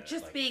have to. We're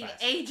just being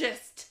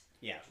ageist.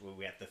 Yeah,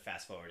 we have to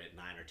fast forward it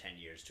 9 or 10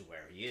 years to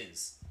where he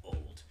is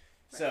old.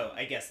 Right. So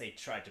I guess they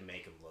tried to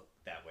make him look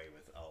that way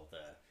with all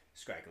the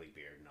scraggly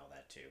beard and all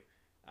that too.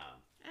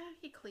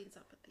 He cleans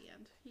up at the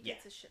end. He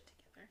gets his shit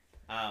together.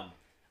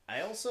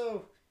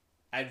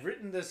 I'd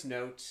written this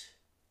note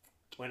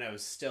when I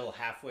was still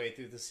halfway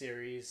through the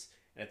series,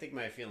 and I think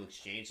my feelings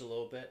changed a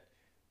little bit,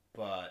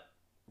 but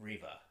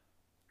Reva.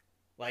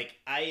 Like,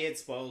 I had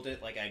spoiled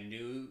it, like, I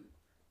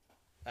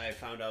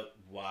found out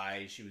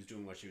why she was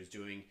doing what she was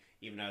doing,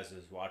 even as I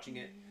was watching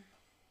it.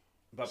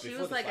 But she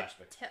before was the like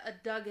flashback... a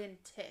dug-in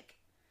tick.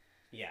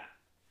 Yeah.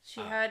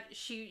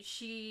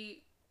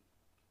 She...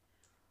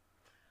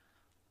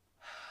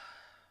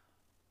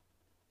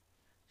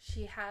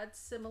 she had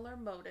similar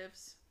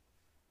motives,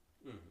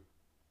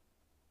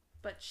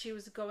 but she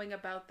was going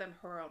about them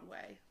her own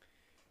way.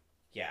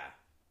 Yeah.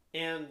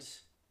 And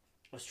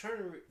I was trying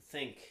to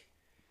think.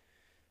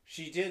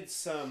 She did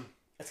some...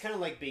 It's kind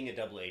of like being a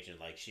double agent.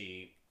 Like,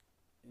 she,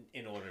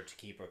 in order to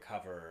keep her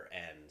cover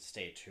and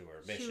stay to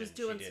her mission, she was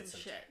doing did some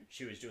shit.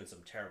 She was doing some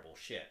terrible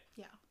shit.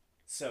 Yeah.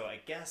 So I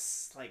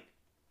guess, like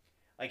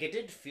I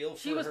did feel for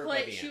she was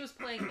her. She was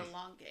playing the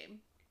long game.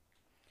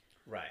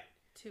 Right.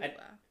 Yeah.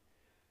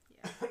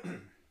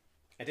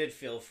 I did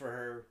feel for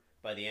her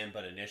by the end,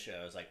 but initially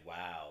I was like,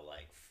 wow,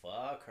 like,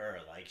 fuck her.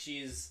 Like,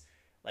 she's,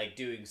 like,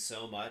 doing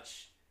so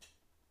much,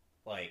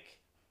 like,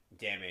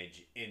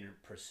 damage in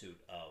pursuit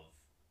of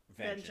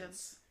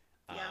vengeance.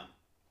 Yeah.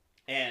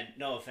 And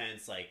no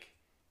offense, like,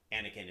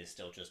 Anakin is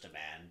still just a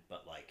man,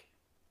 but, like,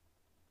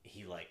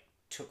 he, like,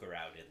 took her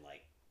out in,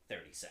 like,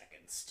 30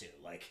 seconds, too.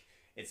 Like,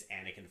 it's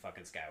Anakin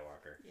fucking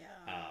Skywalker.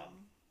 Yeah.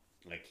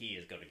 Like, he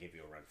is going to give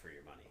you a run for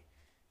your money.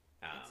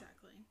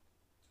 Exactly.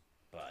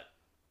 But...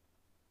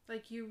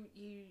 Like, you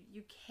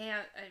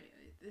can't... I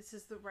mean, this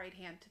is the right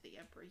hand to the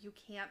Emperor. You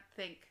can't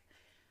think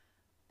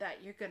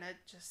that you're going to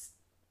just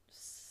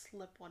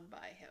slip one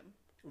by him.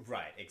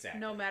 Right, exactly.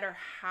 No matter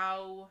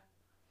how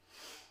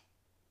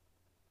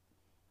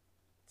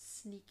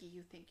sneaky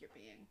you think you're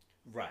being.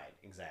 Right,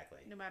 exactly.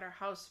 No matter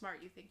how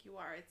smart you think you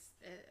are,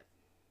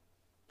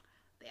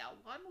 they are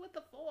one with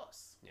the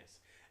Force. Yes.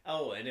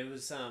 Oh, and it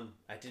was,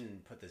 I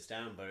didn't put this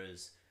down, but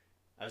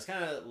I was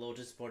kind of a little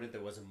disappointed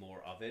there wasn't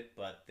more of it,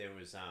 but there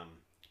was,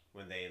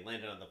 when they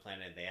landed on the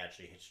planet, they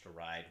actually hitched a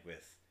ride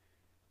with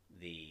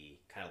the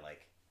kind of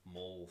like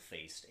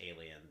mole-faced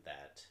alien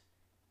that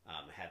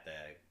had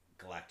the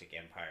Galactic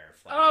Empire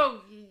flag.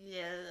 Oh,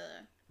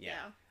 yeah.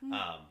 Yeah.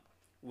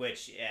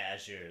 Which,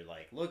 as you're,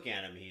 like, looking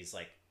at him, he's,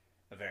 like,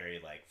 a very,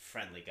 like,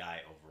 friendly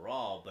guy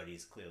overall, but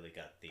he's clearly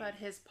got the... But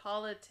his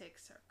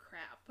politics are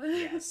crap.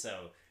 Yeah,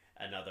 so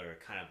another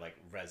kind of, like,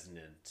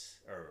 resonant,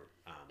 or...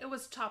 it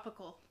was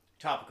topical.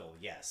 Topical,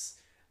 yes.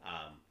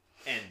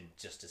 And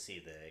just to see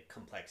the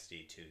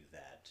complexity to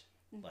that,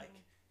 like,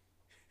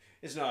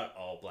 it's not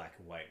all black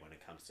and white when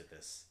it comes to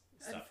this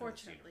stuff.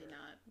 Unfortunately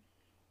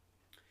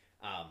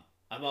not.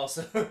 I'm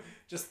also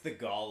just the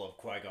gall of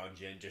Qui-Gon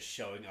Jinn just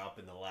showing up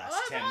in the last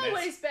 10 minutes. I've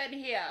always been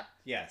here.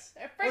 Yes.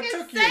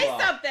 Friggin' say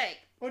something!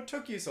 What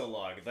took you so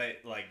long? They,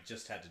 like,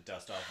 just had to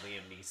dust off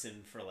Liam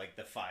Neeson for, like,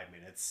 the 5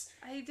 minutes.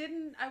 I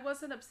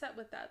wasn't upset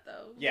with that,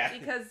 though. Yeah.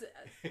 Because,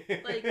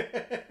 like,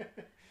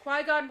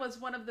 Qui-Gon was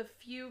one of the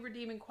few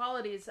redeeming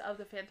qualities of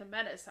the Phantom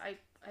Menace. I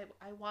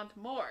want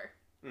more.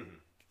 Mm-hmm.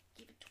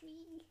 Give it to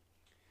me.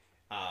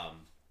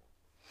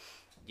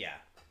 Yeah.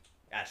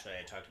 Actually,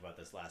 I talked about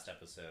this last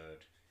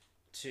episode,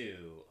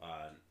 too,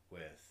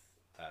 with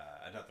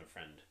another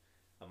friend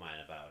of mine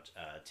about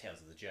Tales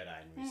of the Jedi,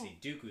 and we see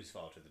Dooku's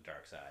fall to the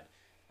dark side.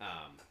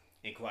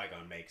 And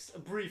Qui-Gon makes a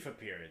brief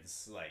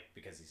appearance, like,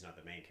 because he's not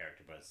the main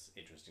character, but it's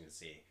interesting to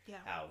see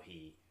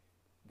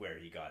where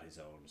he got his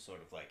own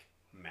sort of, like,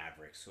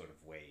 maverick sort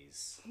of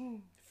ways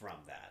from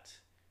that.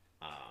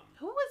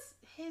 Who was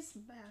his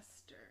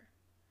master?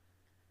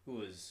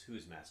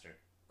 Who's master?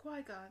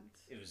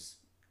 Qui-Gon's. It was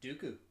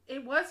Dooku.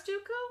 It was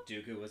Dooku?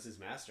 Dooku was his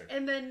master.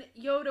 And then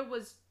Yoda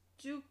was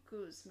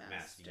Dooku's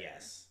master.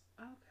 Yes.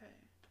 Okay.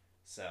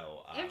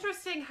 So...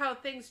 interesting how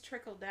things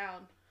trickle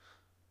down.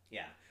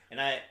 Yeah.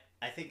 And I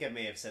think I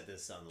may have said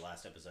this on the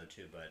last episode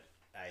too, but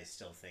I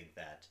still think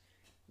that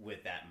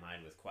with that in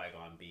mind, with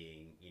Qui-Gon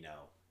being, you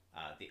know,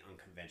 the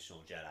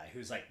unconventional Jedi,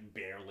 who's like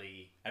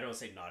barely, I don't want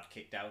to say not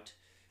kicked out,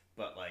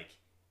 but like,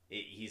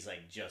 he's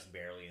like just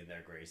barely in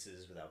their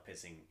graces without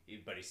pissing,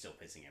 but he's still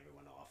pissing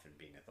everyone off and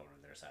being a thorn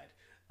on their side.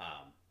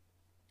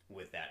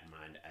 With that in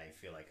mind, I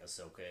feel like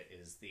Ahsoka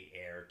is the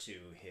heir to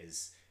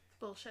his...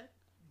 Bullshit.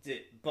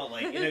 But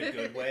like, in a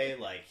good way,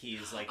 like,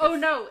 he's like... Oh,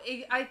 no,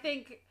 I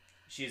think...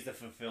 She's the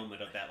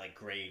fulfillment of that, like,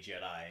 gray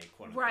Jedi,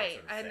 quote-unquote, right,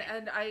 sort of thing.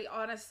 And I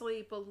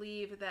honestly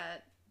believe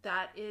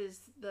that is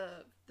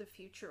the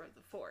future of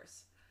the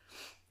Force.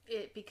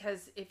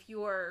 Because if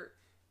you're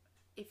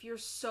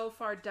so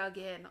far dug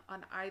in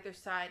on either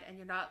side and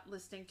you're not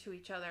listening to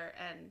each other,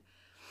 and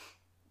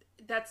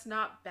that's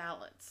not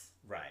balance.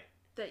 Right.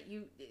 That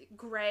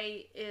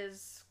gray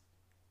is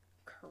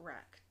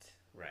correct.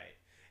 Right.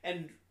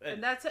 And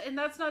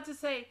that's not to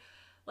say,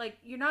 like,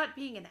 you're not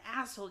being an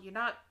asshole, you're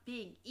not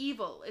being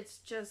evil. It's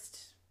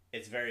just...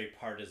 It's very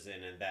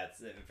partisan, and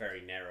that's a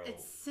very narrow view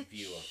of things.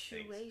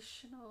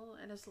 It's situational,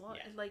 and as long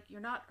like, you're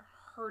not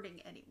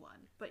hurting anyone,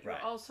 but you're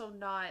right. also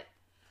not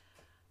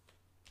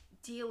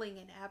dealing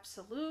in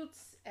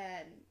absolutes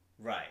and...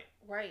 Right.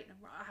 Right.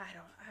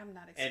 I'm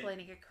not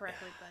explaining it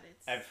correctly, but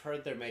it's... I've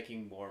heard they're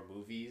making more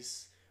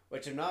movies,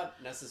 which I'm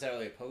not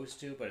necessarily opposed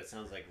to, but it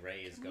sounds like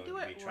Rey is going to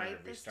be trying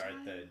to restart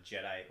the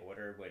Jedi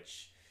Order,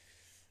 which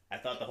I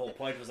thought the whole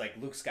point was like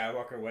Luke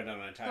Skywalker went on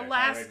an entire... The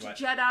Last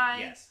Jedi.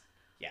 Yes.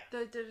 Yeah.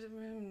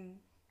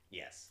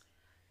 Yes.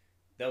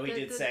 Though he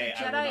did the say,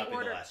 I will not be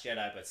Order. the last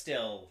Jedi, but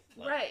still...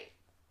 Like, right.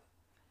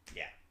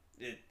 Yeah.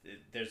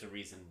 There's a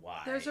reason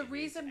why. There's a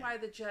reason why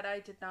the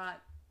Jedi did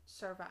not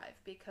survive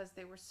because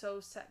they were so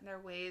set in their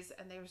ways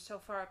and they were so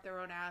far up their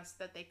own ass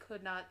that they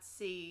could not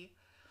see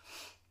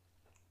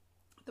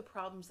the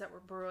problems that were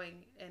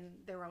brewing in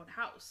their own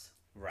house.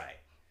 Right.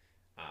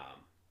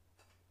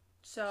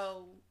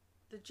 So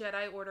the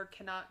Jedi Order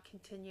cannot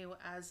continue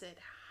as it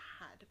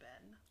had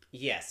been.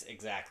 Yes,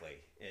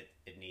 exactly.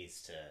 It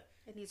needs to...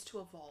 It needs to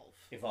evolve.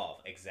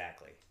 Evolve,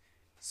 exactly.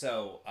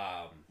 So,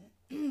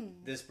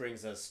 this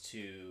brings us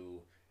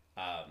to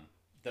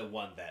the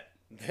one that...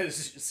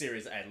 This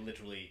series I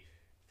literally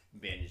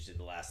binged in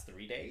the last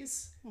 3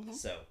 days. Mm-hmm.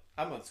 So,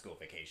 I'm on school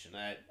vacation.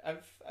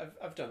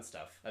 I've done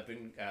stuff. I've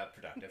been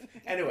productive.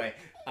 Anyway.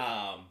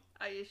 Are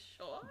you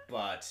sure?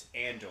 But,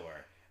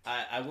 Andor.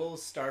 I will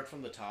start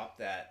from the top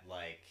that,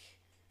 like...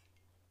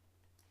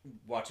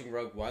 Watching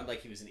Rogue One,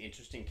 like, he was an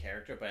interesting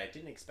character, but I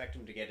didn't expect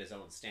him to get his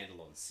own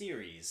standalone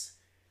series.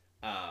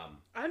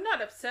 I'm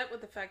not upset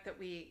with the fact that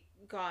we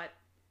got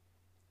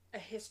a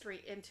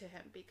history into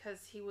him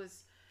because he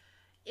was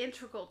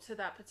integral to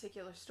that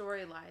particular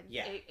storyline.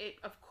 Yeah.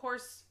 Of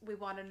course, we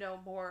want to know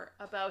more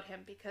about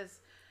him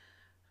because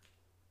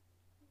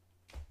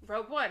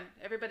Rogue One,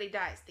 everybody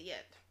dies. The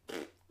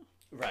end.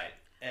 Right.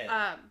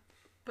 And...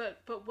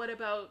 But what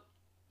about,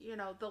 you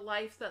know, the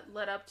life that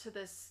led up to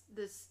this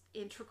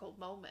integral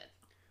moment?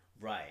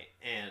 Right.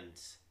 And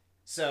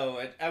so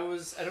I don't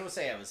want to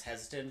say I was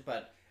hesitant,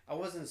 but I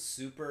wasn't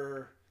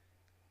super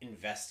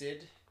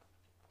invested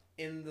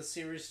in the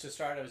series to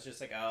start. I was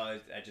just like, oh,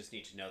 I just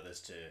need to know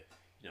this to,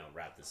 you know,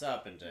 wrap this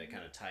up and to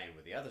kind of tie in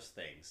with the other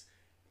things.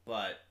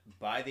 But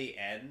by the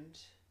end,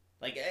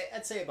 like,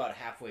 I'd say about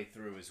halfway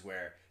through is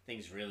where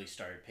things really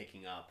started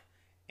picking up,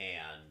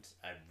 and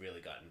I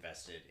really got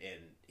invested in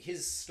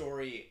his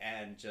story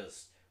and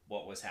just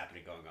what was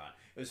happening going on.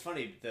 It was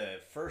funny, the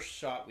first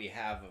shot we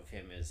have of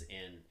him is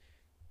in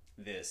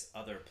this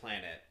other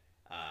planet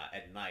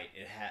at night.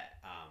 It had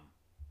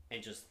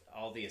and just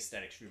all the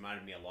aesthetics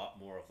reminded me a lot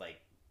more of like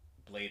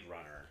Blade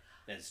Runner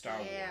than Star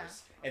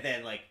Wars. And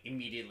then like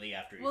immediately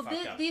after he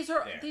fucked up these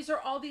are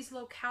all these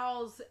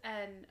locales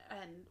and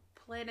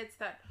planets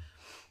that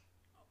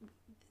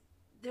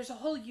there's a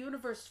whole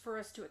universe for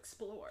us to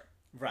explore.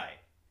 Right.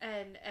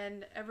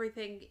 And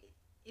everything,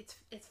 it's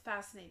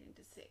fascinating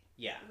to see.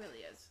 Yeah. It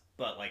really is.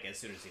 But like as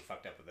soon as he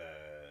fucked up with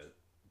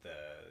the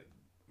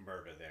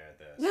murder there,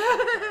 the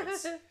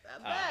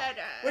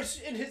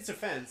which in his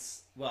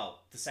defense,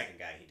 well, the second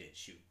guy he did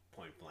shoot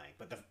point blank,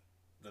 but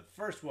the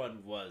first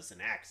one was an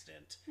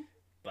accident,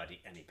 but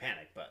he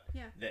panicked, but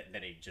yeah.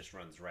 Then he just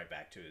runs right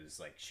back to his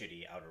like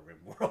shitty Outer Rim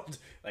world,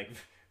 like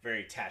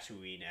very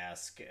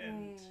Tatooine-esque,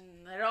 and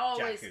it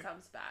always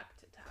comes back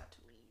to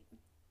Tatooine.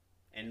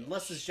 And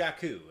unless it's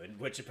Jakku, and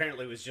which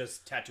apparently was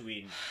just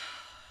Tatooine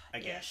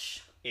again.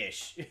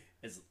 Ish.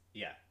 Is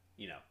yeah,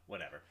 you know,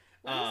 whatever.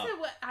 What is it?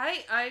 What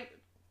I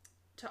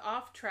to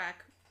off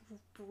track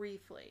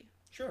briefly.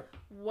 Sure.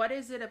 What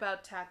is it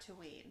about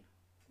Tatooine?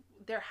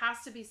 There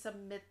has to be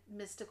some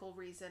mystical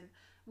reason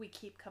we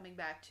keep coming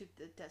back to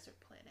the desert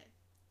planet.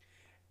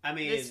 I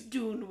mean, this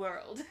Dune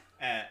world.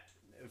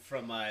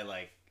 From my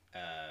like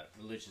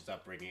religious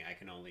upbringing, I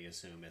can only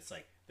assume it's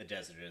like the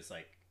desert is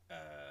like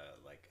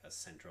a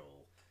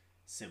central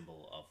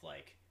symbol of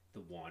like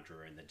the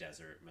wanderer in the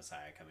desert,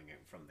 Messiah coming in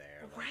from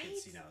there. Like, right?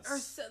 It's, you know, or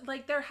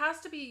like there has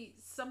to be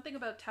something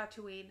about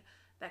Tatooine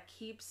that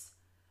keeps,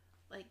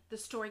 like, the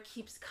story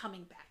keeps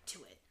coming back to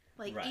it.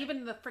 Like, right.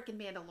 Even the freaking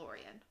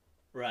Mandalorian.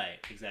 Right,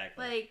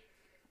 exactly. Like,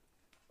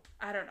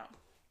 I don't know.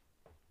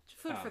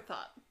 Food for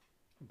thought.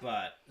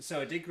 But, so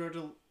I did grow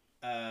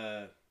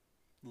to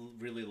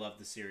really love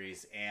the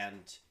series,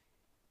 and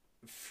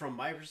from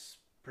my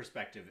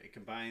perspective, it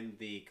combined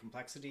the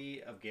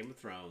complexity of Game of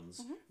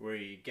Thrones, where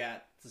you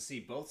get to see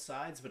both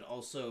sides, but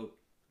also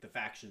the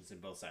factions in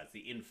both sides, the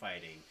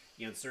infighting,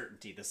 the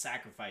uncertainty, the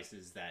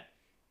sacrifices that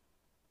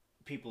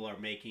people are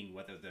making,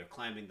 whether they're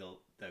climbing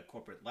the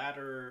corporate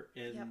ladder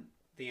in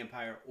the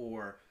Empire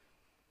or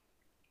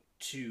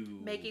to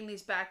making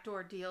these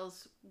backdoor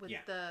deals with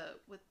the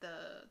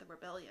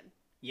rebellion.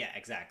 Yeah,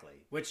 exactly.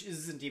 Which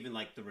isn't even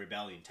like the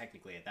rebellion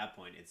technically at that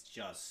point. It's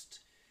just,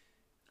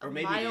 or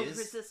maybe mild it is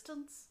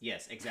resistance.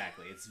 Yes,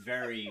 exactly. It's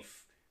very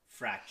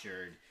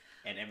fractured,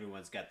 and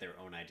everyone's got their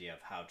own idea of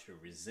how to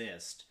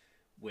resist,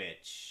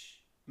 which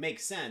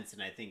makes sense.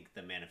 And I think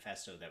the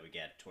manifesto that we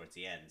get towards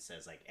the end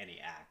says like any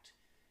act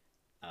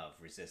of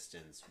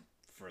resistance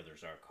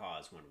furthers our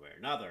cause one way or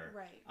another.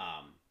 Right.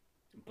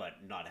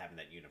 But not having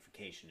that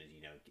unification is,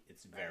 you know,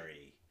 it's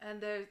very... And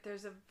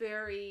there's a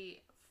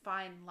very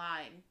fine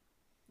line.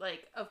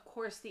 Like, of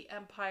course the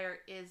Empire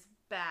is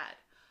bad.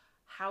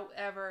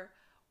 However,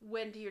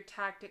 when do your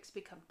tactics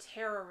become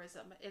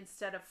terrorism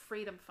instead of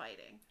freedom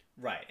fighting?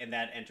 Right, and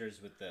that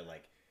enters with the,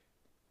 like,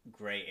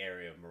 gray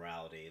area of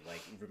morality.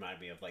 Like,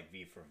 remind me of, like,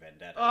 V for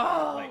Vendetta.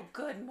 Oh, like,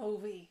 good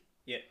movie.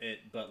 Yeah,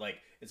 but, like,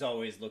 it's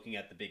always looking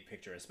at the big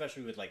picture,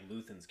 especially with, like,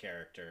 Luthen's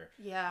character.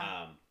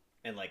 Yeah.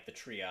 And, like, the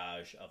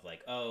triage of,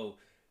 like, oh,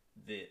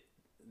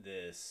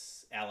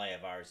 this ally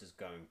of ours is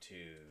going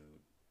to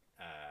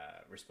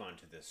respond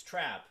to this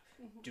trap.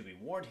 Mm-hmm. Do we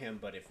warn him?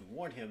 But if we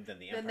warn him, then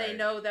the Empire... Then they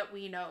know that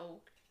we know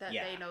that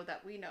they know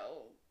that we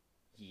know.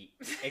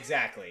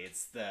 Exactly.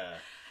 It's the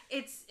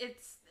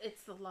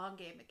the long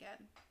game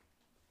again.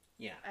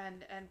 Yeah.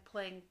 And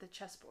playing the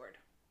chessboard.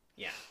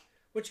 Yeah.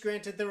 Which,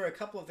 granted, there were a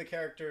couple of the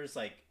characters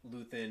like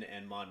Luthen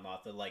and Mon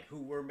Mothma, like,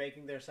 who were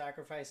making their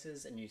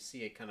sacrifices, and you see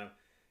it kind of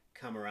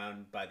come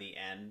around by the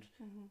end.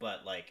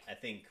 But, like, I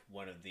think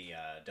one of the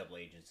double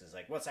agents is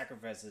like, "What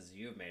sacrifices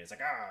you've made?" It's like,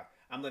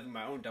 I'm living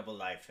my own double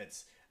life.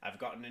 I've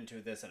gotten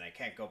into this and I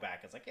can't go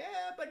back. It's like,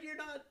 yeah, but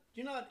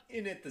you're not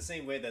in it the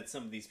same way that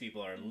some of these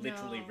people are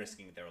literally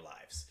risking their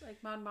lives.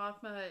 Like, Mon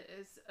Mothma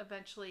is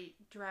eventually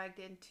dragged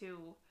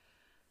into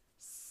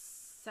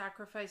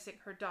sacrificing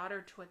her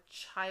daughter to a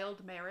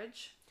child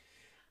marriage.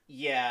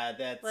 Yeah,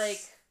 that's...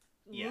 Like,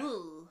 yeah,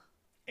 ugh.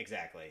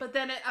 Exactly. But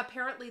then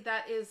apparently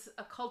that is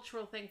a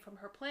cultural thing from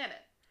her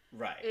planet.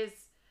 Right. Is,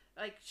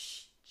 like,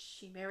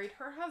 she married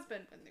her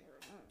husband when they were...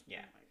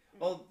 Yeah.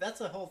 Well, that's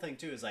the whole thing,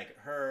 too, is, like,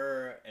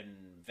 her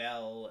and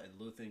Vel and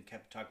Luthen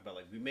kept talking about,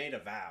 like, we made a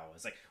vow.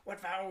 It's like, what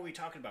vow are we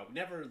talking about? We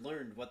never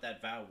learned what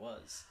that vow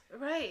was.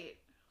 Right.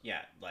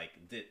 Yeah, like,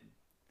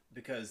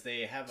 because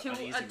they have to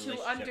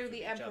undo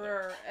the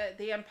emperor,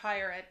 the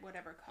empire at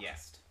whatever cost, yeah.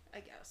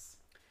 I guess.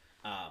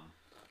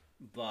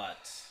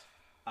 But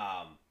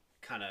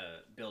kind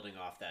of building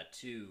off that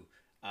too,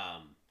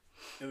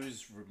 it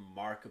was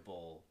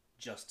remarkable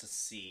just to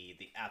see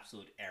the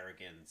absolute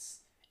arrogance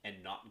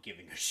and not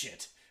giving a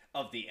shit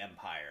of the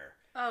Empire.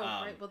 Oh,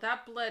 right. Well,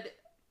 that blood,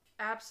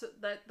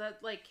 that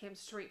like came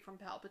straight from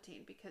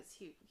Palpatine, because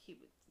he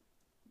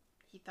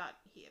thought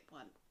he had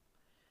won.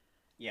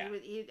 Yeah.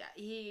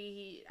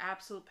 He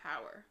absolute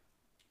power.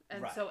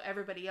 And right. So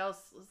everybody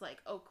else was like,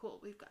 oh, cool,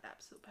 we've got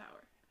absolute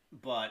power.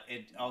 But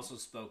it also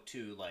spoke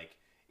to, like,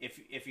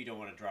 if you don't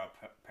want to draw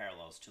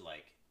parallels to,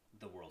 like,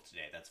 the world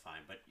today, that's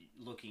fine. But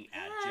looking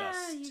at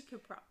you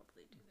could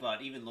probably do that.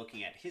 But even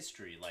looking at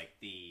history, like,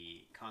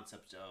 the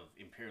concept of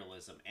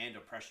imperialism and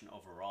oppression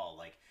overall,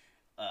 like,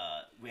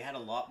 we had a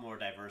lot more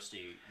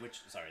diversity,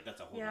 which, sorry,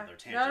 that's a whole other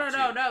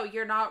tangent. No,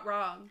 you're not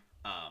wrong.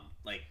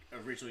 Like,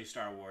 originally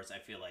Star Wars, I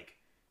feel like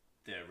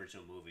the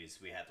original movies,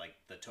 we had, like,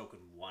 the token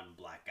one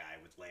black guy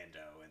with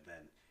Lando, and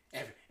then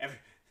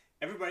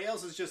everybody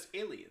else is just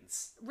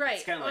aliens. Right.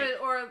 It's kind of like...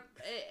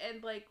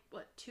 and, like,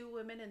 what, 2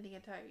 women in the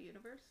entire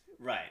universe?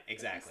 Right,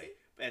 exactly.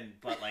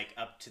 But, like,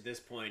 up to this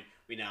point,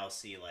 we now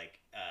see,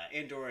 like,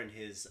 Andor and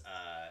his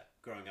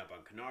growing up on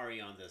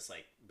Kenari on this,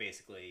 like,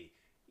 basically,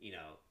 you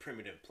know,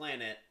 primitive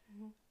planet.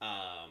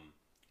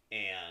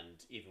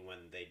 And even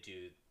when they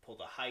do pull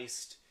the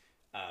heist...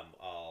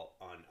 all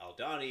on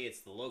Aldhani,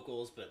 it's the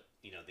locals, but,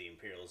 you know, the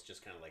Imperials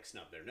just kind of, like,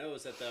 snub their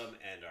nose at them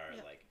and are,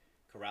 like,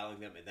 corralling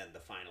them, and then the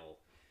final...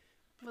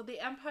 Well, the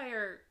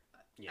Empire,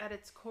 at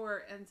its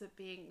core, ends up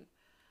being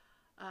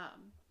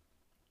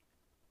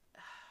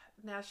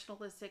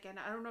nationalistic, and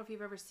I don't know if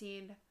you've ever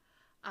seen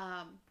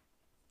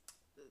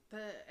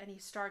any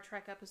Star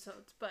Trek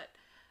episodes, but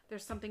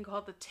there's something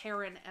called the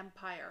Terran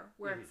Empire,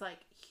 where it's, like,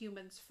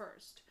 humans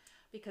first.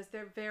 Because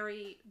they're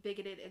very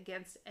bigoted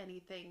against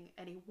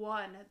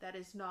anyone that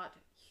is not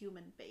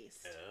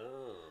human-based.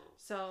 Oh.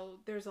 So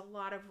there's a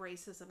lot of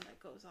racism that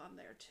goes on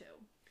there,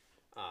 too.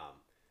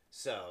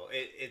 So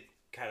it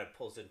kind of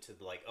pulls into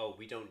the, like, oh,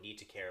 we don't need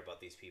to care about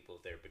these people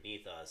if they're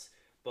beneath us.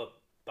 But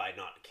by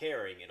not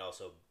caring, it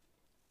also,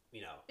 you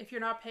know... If you're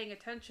not paying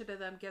attention to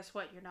them, guess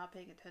what? You're not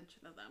paying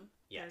attention to them.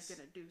 Yes. They're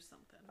going to do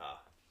something.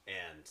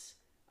 And...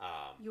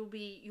 You'll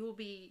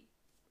be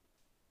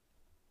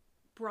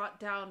brought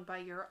down by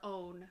your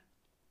own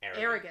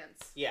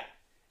arrogance. Yeah.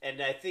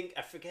 And I think,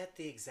 I forget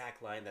the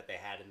exact line that they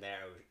had in there.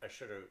 I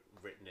should have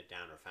written it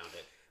down or found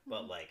it.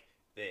 But, like,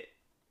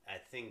 I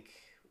think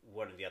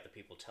one of the other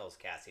people tells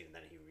Cassian, and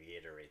then he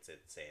reiterates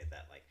it, saying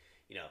that, like,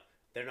 you know,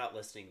 they're not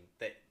listening,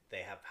 that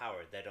they have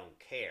power, they don't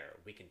care.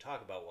 We can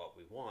talk about what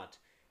we want,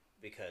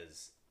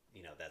 because,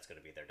 you know, that's going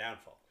to be their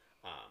downfall.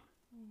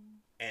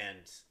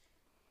 And...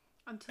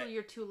 Until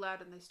you're too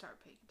loud and they start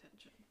paying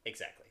attention.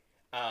 Exactly.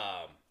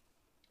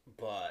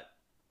 But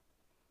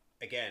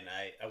again,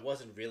 I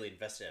wasn't really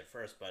invested at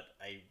first, but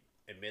I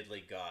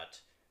admittedly got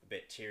a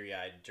bit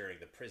teary-eyed during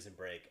the prison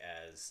break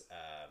as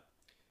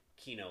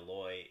Kino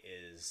Loy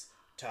is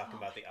talking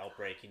about the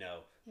outbreak, you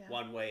know,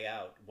 one way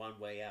out,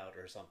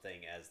 or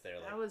something, as they're,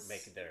 like,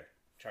 making their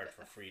charge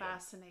for freedom.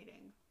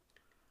 Fascinating.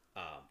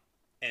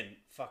 And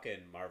fucking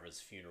Marva's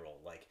funeral,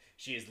 like,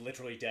 she is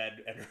literally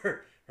dead, and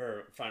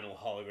her final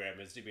hologram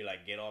is to be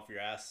like, get off your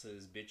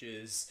asses,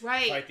 bitches.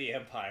 Right. Fight the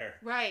Empire.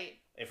 Right.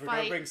 If we're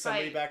going to bring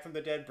somebody back from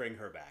the dead, bring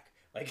her back.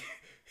 Like...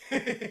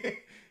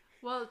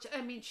 Well,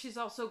 I mean, she's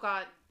also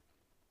got...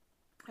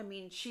 I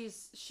mean,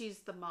 she's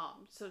the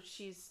mom, so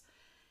she's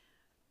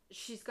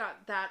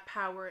got that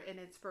power and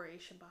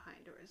inspiration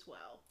behind her as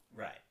well.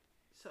 Right.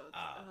 So it's...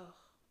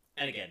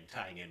 And again,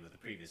 tying in with the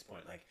previous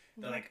point, like,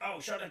 they're like, oh,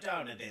 shut it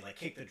down, and they, like,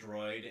 kick the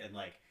droid, and,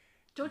 like...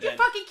 Don't you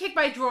fucking kick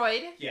my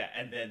droid! Yeah,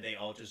 and then they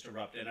all just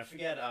erupt, and I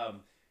forget,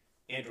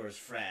 Andor's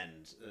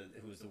friend,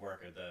 who was the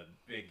worker, the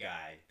big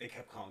guy, they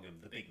kept calling him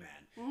the big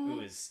man, who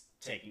was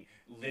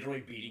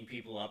literally beating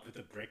people up with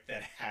a brick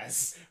that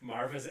has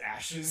Marva's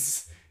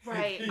ashes.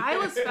 Right. I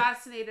was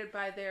fascinated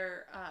by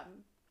their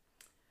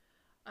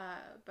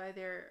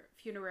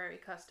funerary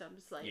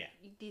customs. Like,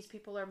 these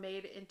people are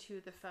made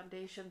into the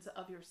foundations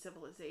of your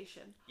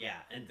civilization. Yeah,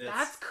 and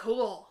that's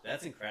cool.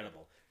 That's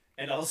incredible.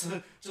 And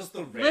also, just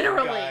the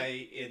random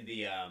guy in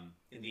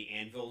the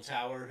anvil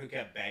tower who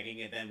kept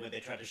banging, and then when they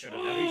tried to shut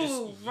him down, he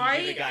just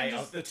yeeted the guy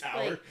out the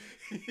tower.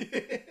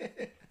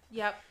 Like,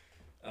 yep.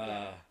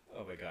 Oh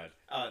my god.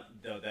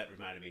 Though that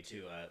reminded me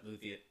too.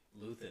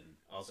 Luthen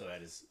also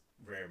had his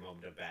rare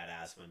moment of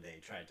badass when they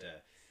tried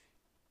to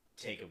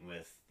take him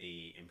with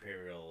the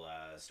Imperial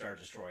Star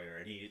Destroyer,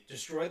 and he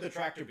destroyed the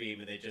tractor beam,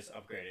 and they just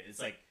upgraded. It's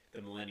like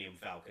the Millennium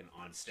Falcon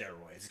on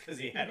steroids, because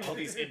he had all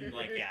these hidden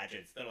like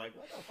gadgets. They're like,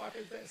 what the fuck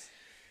is this?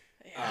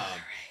 Yeah,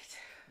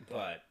 right.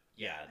 But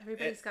yeah,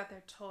 everybody's got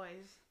their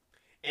toys.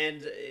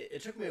 And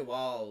it took me a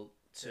while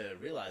to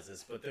realize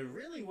this, but there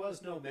really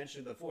was no mention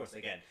of the Force.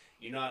 Again,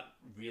 you're not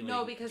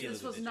really because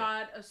this was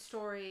not a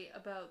story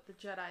about the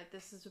Jedi.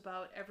 This is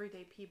about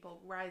everyday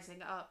people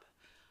rising up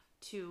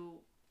to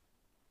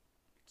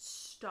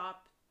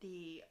stop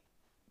the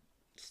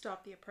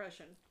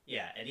oppression.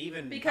 Yeah, and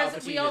even because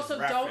Palpatine we also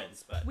don't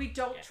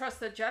don't trust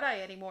the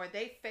Jedi anymore.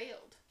 They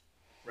failed.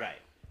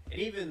 Right, and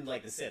even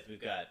like the Sith,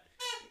 we've got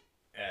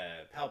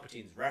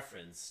Palpatine's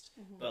referenced,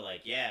 but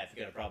like, yeah, if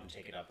you got a problem,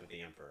 take it up with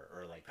the Emperor,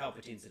 or like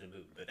Palpatine's in a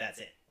mood, but that's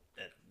it.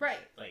 Right.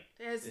 Like,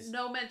 there's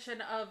no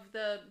mention of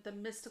the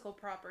mystical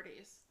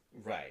properties.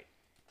 Right.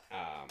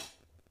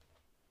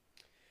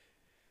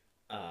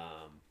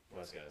 What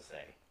was I gonna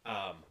say?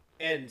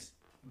 And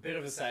bit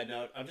of a side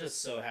note, I'm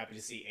just so happy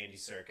to see Andy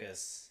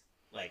Serkis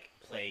like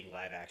playing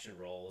live action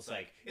roles.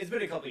 Like, it's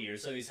been a couple of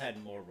years, so he's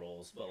had more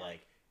roles, but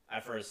like,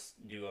 I first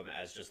knew him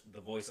as just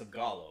the voice of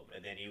Gollum,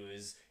 and then he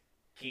was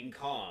King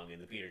Kong in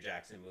the Peter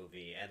Jackson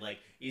movie, and like,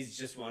 he's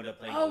just wound up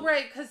playing. Oh,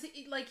 right, because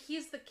like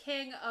he's the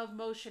king of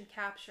motion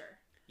capture.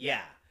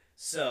 Yeah,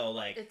 so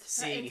like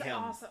seeing him,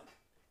 awesome.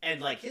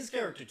 And like his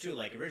character too.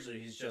 Like, originally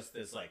he's just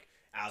this like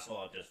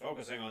asshole, just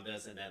focusing on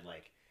this, and then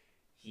like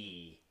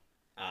he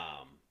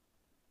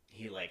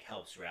like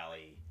helps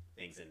rally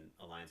things in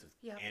alliance with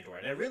Andor,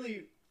 and I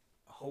really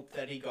hope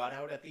that he got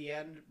out at the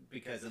end,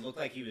 because it looked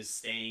like he was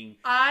staying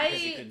because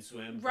he couldn't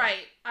swim.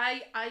 Right.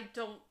 I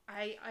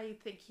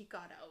think he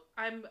got out.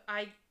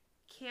 I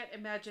can't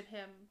imagine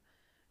him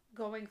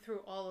going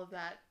through all of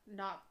that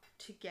not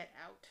to get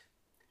out.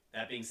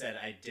 That being said,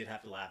 I did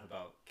have to laugh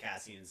about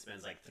Cassian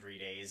spends like 3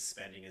 days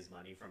spending his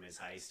money from his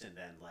heist, and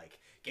then like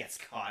gets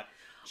caught.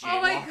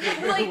 Oh my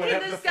god! Like,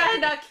 can this guy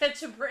not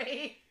catch a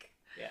break?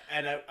 Yeah,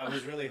 and I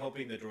was really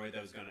hoping the droid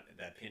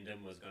that pinned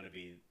him was gonna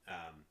be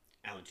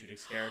Alan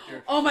Tudyk's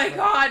character. Oh my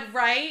god!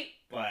 Right?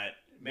 But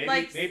maybe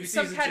like maybe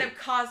some season kind 2. of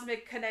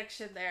cosmic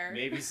connection there.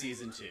 Maybe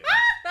season 2.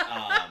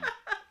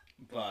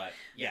 But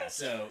yeah,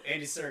 so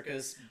Andy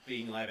Serkis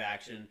being live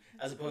action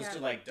as opposed to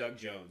like Doug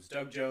Jones.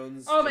 Doug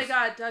Jones. Oh my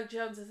god, Doug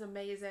Jones is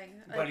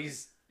amazing. But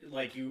he's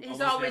like, you he's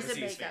almost always never in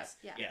see his makeup. face.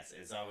 Yeah. Yes,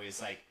 it's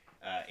always like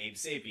Abe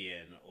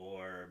Sapien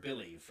or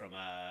Billy from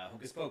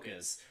Hocus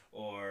Pocus,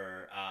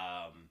 or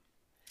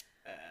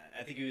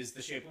I think he was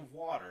The Shape of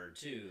Water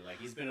too. Like,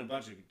 he's been in a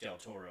bunch of Del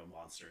Toro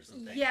monsters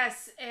and things.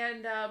 Yes,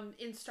 and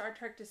in Star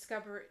Trek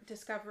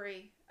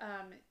Discovery,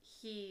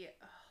 he.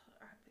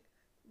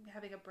 I'm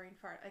having a brain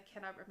fart. I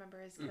cannot remember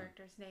his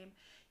character's name.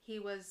 He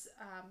was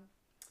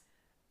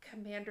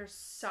Commander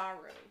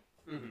Saru.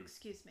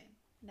 Excuse me.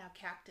 Now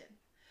Captain.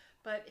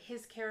 But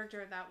his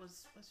character in that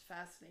was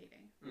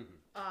fascinating.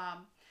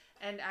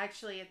 And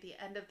actually, at the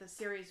end of the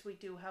series, we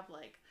do have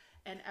like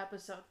an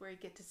episode where you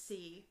get to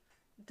see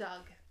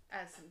Doug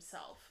as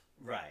himself,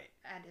 right,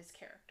 and his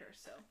character.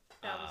 So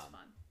that was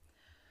fun.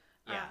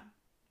 Yeah,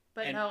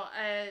 but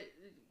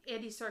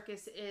Andy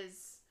Serkis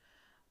is.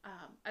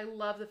 I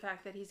love the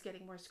fact that he's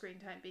getting more screen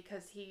time,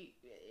 because he,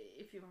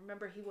 if you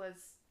remember, he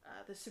was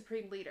the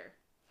Supreme Leader.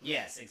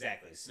 Yes,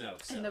 exactly,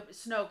 Snoke. So.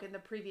 Snoke in the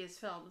previous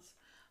films,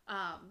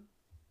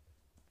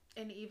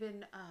 and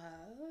even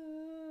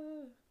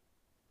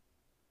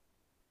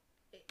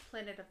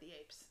Planet of the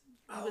Apes.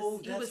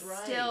 He was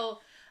right.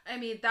 Still, I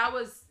mean, that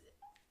was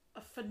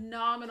a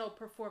phenomenal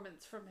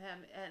performance from him,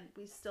 and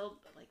we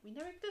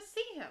never get to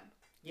see him.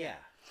 Yeah.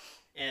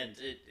 And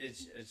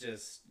it's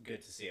just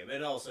good to see him.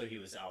 And also, he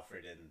was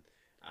Alfred in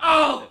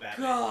the Batman.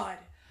 God!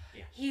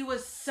 Yeah. He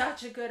was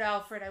such a good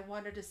Alfred. I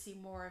wanted to see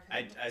more of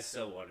him. I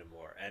still wanted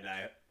more. And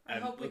I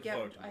hope we get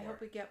more. I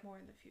hope we get more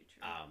in the future.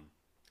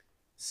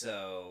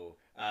 So,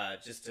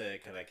 just to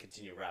kind of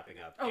continue wrapping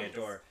up,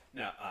 Andor.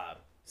 Yes. No,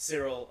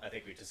 Cyril, I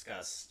think we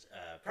discussed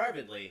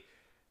privately,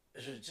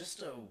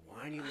 just a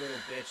whiny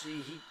little bitch.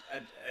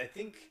 I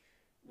think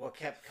what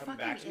kept coming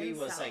back to me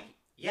was like,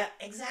 yeah,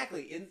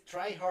 exactly.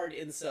 Try hard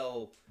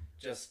incel,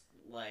 just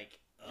like,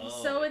 he's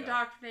so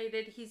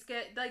indoctrinated. He's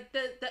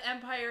the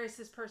Empire is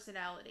his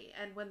personality,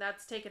 and when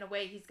that's taken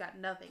away, he's got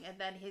nothing. And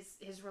then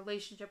his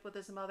relationship with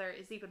his mother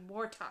is even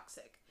more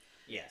toxic.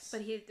 Yes.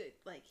 But he's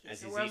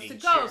As nowhere else he's to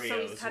eating go, so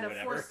Cheerios he's kind or of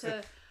whatever. forced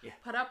to Yeah.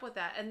 put up with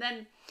that. And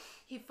then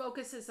he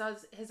focuses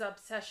his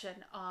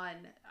obsession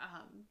on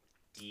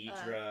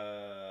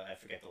Deidre, I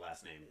forget the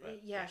last name.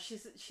 But yeah,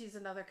 she's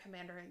another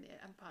commander in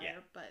the Empire. Yeah.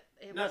 But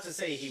it Not was to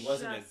say he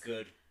wasn't a just-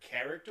 good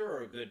character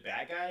or a good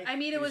bad guy. I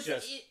mean, He it was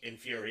just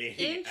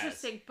infuriating.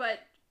 interesting, but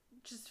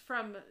just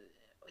from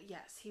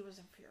yes, he was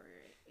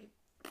infuriating.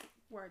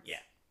 Words.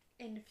 Yeah.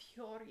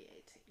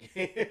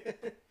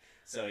 Infuriating.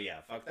 So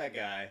yeah, fuck that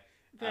guy.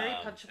 Very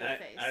punchable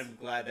face. I'm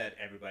glad that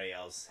everybody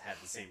else had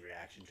the same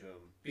reaction to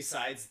him.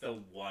 Besides the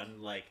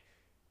one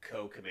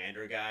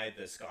co-commander guy,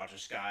 the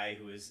Scottish guy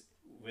who was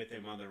with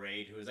him on the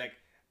raid, who was like,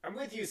 "I'm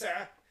with you,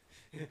 sir.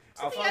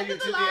 I'll follow you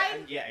to the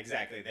end." Yeah,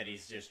 exactly. That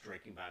he's just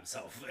drinking by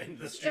himself in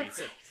the streets.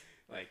 Yeah,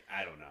 right.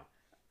 I don't know.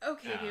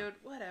 Okay, dude.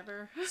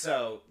 Whatever.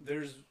 So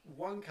there's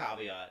one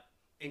caveat,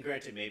 and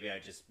granted, maybe I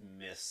just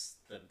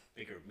missed the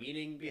bigger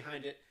meaning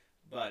behind it.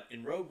 But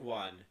in Rogue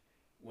One,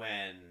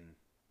 when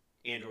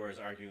Andor is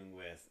arguing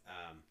with,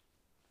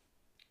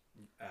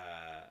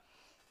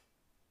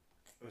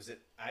 was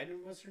it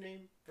Iden? Was her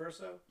name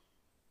Verso?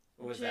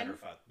 Or was that her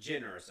father?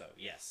 Jyn Erso.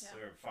 Yes, Yeah.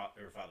 her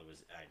father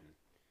was Iden.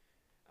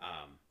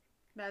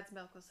 Mads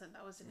Mikkelsen,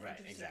 that was an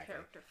interesting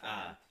character for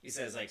him. He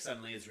says,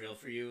 suddenly it's real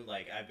for you.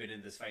 I've been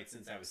in this fight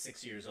since I was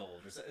 6 years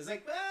old. It's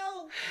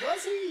well,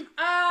 was he?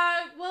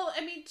 Well,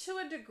 I mean, to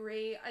a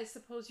degree, I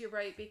suppose you're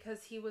right,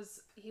 because he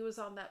was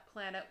on that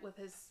planet with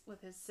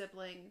his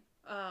sibling,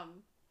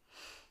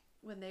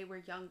 when they were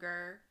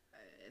younger,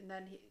 and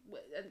then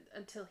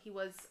until he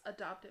was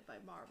adopted by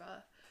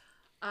Marva.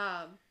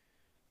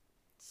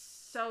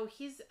 So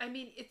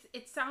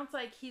it sounds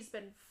like he's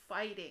been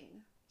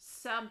fighting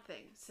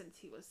something since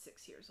he was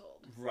 6 years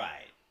old.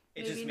 Right.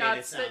 Maybe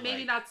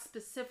not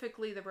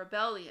specifically the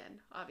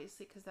rebellion,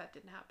 obviously, because that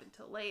didn't happen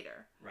till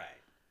later.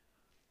 Right.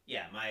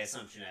 Yeah, my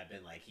assumption had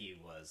been he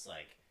was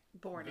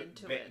born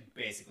into it.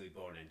 Basically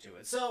born into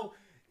it. So,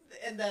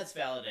 and that's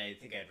valid. I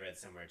think I'd read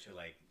somewhere too,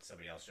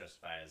 somebody else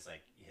justified as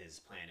his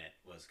planet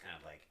was kind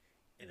of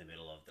in the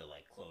middle of the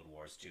Clone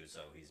Wars too.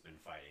 So he's been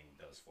fighting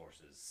those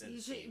forces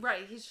since.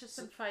 He's just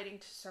been fighting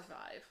to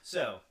survive.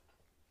 So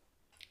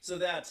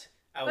that.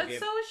 So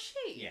is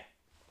she. Yeah.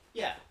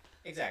 Yeah,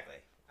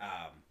 exactly.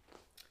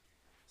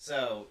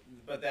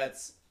 But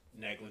that's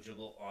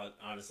negligible,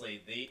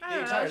 honestly. The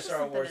entire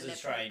Star Wars is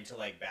trying to,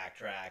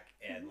 backtrack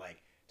and,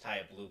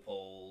 tie up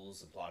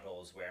loopholes and plot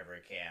holes wherever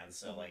it can.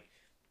 So,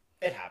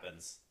 it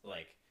happens.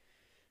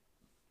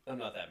 I'm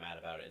not that mad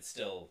about it. It's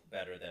still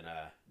better than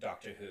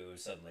Doctor Who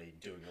suddenly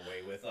doing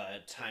away with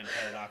time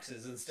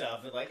paradoxes and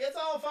stuff. And, it's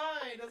all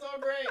fine. It's all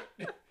great.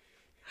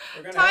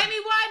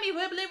 Timey-wimey,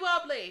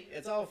 wibbly-wobbly.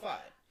 It's all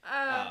fine.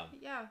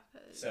 Yeah.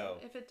 So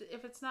if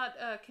it's not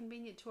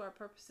convenient to our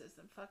purposes,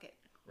 then fuck it.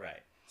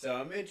 Right. So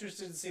I'm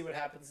interested to see what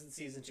happens in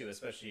season 2,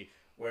 especially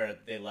where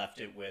they left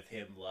it with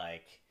him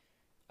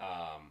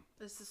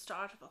This is the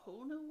start of a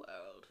whole new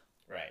world.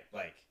 Right.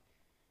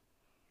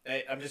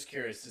 I'm just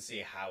curious to see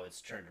how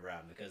it's turned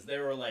around, because they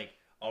were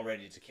all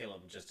ready to kill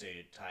him just to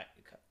tie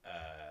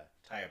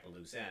up a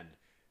loose end.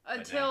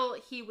 Until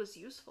he was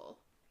useful.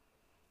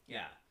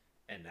 Yeah.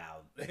 And now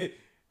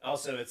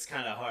also, it's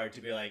kind of hard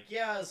to be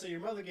so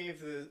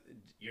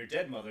your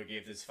dead mother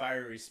gave this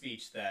fiery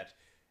speech that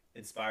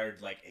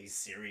inspired a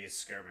serious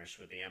skirmish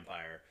with the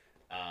Empire.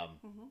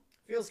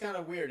 Feels kind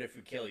of weird if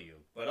we kill you,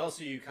 but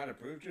also you kind of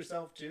proved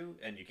yourself too,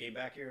 and you came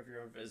back here of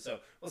your own. So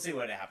we'll see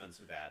what happens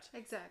with that.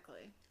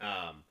 Exactly.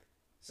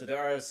 So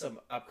there are some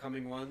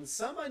upcoming ones.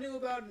 Some I knew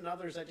about, and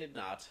others I did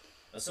not.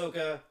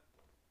 Ahsoka.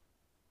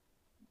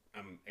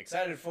 I'm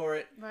excited for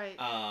it. Right.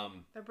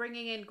 They're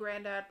bringing in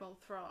Grand Admiral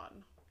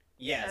Thrawn.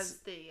 Yes.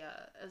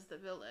 As the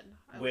villain.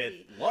 With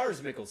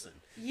Lars Mikkelsen.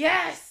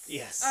 Yes.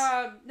 Yes.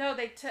 No,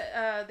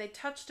 they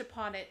touched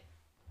upon it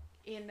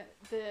in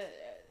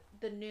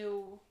the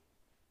new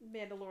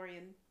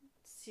Mandalorian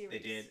series. They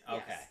did.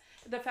 Yes. Okay.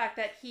 The fact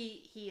that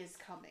he is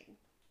coming.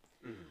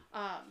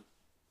 Mm-hmm.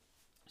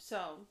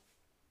 So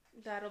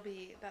that'll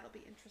be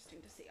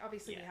interesting to see.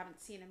 Obviously, Yeah. we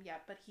haven't seen him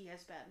yet, but he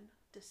has been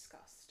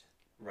discussed.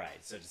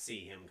 Right. So to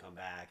see him come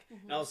back,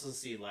 and also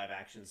see live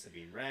action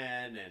Sabine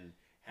Wren and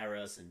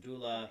Hera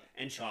Syndulla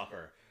and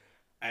Chopper.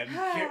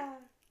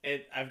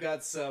 I've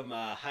got some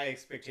high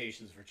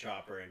expectations for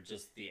Chopper and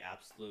just the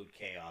absolute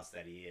chaos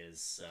that he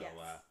is. So Yes.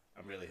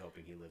 I'm really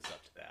hoping he lives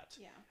up to that.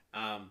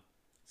 Yeah.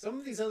 Some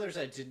of these others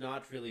I did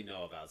not really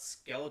know about.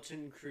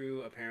 Skeleton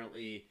Crew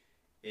apparently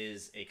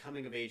is a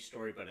coming of age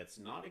story, but it's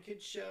not a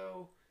kid's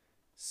show.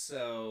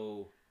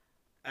 So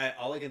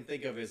all I can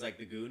think of is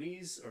the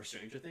Goonies or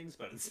Stranger Things,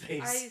 but in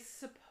space. I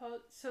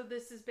suppose so.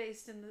 This is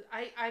based in the.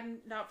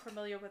 I'm not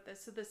familiar with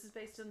this. So this is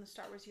based in the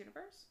Star Wars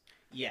universe.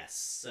 Yes.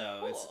 So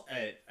Cool.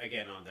 It's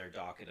again on their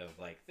docket of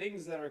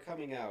things that are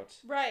coming out.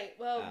 Right.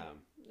 Well,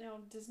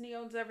 Disney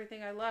owns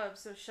everything I love,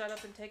 so shut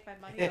up and take my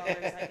money dollars,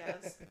 I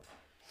guess.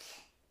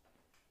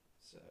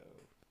 So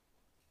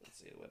let's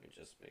see. Let me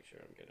just make sure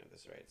I'm getting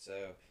this right.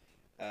 So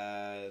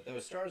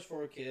those Stars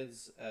for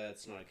Kids.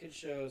 It's not a kids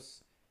show.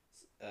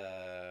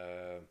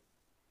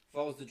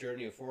 follows the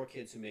journey of four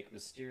kids who make a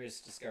mysterious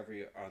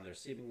discovery on their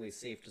seemingly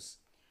safe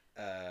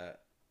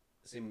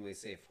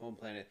home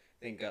planet,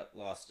 then got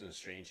lost in a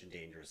strange and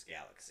dangerous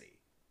galaxy.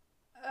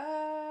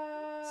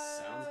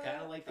 Sounds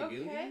kind of like the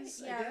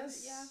Goonies, I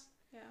guess.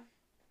 Yeah.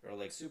 Or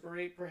like Super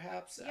 8,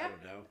 perhaps. Yeah. I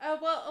don't know.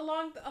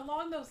 Well,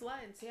 along those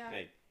lines, yeah.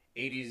 Like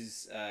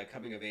 80s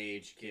coming of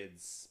age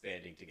kids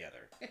banding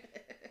together.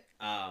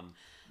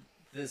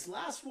 This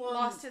last one,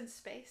 Lost in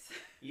Space.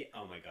 Yeah.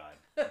 Oh my god.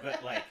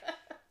 But like,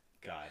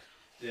 God,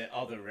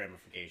 all the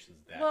ramifications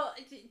of that. Well,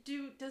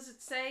 does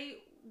it say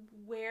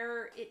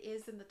where it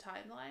is in the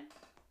timeline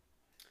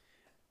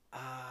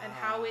and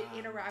how it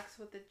interacts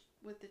with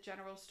the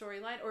general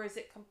storyline, or is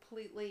it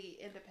completely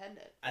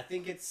independent? I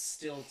think it's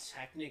still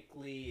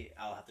technically.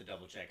 I'll have to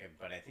double check it,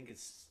 but I think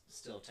it's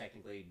still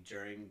technically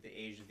during the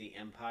Age of the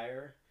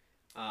Empire,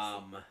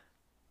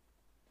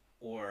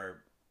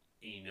 or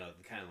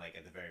kind of like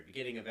at the very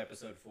beginning of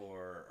episode 4,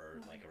 or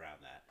like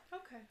around that.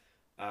 Okay.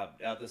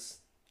 Now this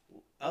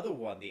other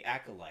one, the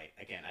Acolyte.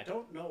 Again, I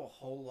don't know a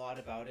whole lot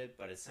about it,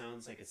 but it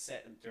sounds like it's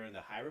set during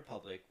the High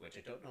Republic, which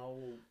I don't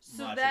know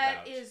so much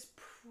that about. is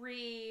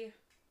pre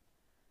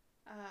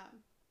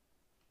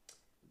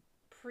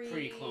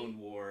Clone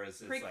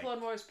Wars.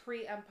 Pre-Clone Wars,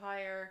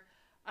 pre-Empire,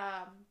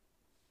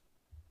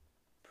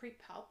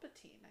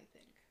 pre-Palpatine, I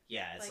think.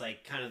 Yeah, it's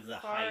like kind of the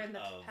far height in the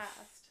of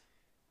past.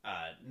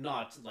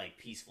 Not like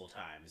peaceful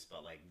times,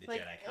 but like the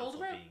Like Jedi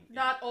Council being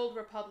not Old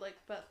Republic,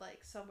 but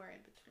like somewhere in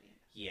between.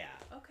 Yeah.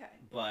 Okay.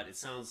 But it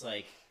sounds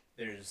like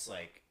there's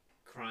like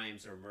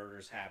crimes or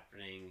murders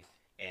happening,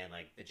 and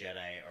like the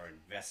Jedi are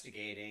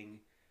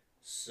investigating.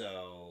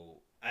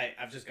 So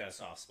I've just got a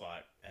soft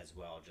spot as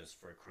well,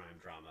 just for crime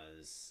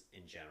dramas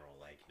in general,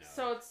 like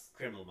so it's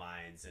Criminal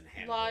Minds and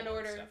Hannibal Law and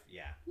Order stuff.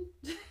 Yeah.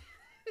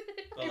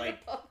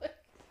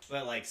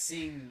 but like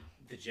seeing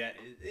the Jedi,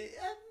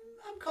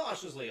 I'm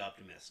cautiously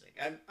optimistic.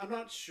 I'm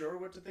not sure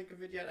what to think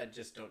of it yet. I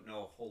just don't know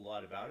a whole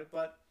lot about it,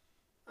 but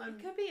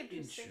it could be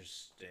interesting.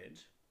 Interested.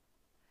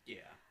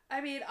 Yeah.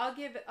 I mean,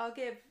 obviously I'll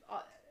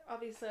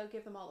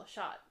give them all a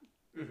shot.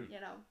 Mm-hmm.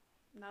 I'm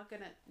not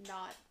gonna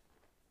not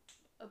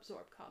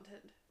absorb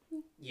content.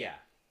 Yeah.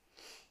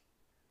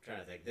 I'm trying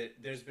to think.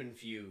 There's been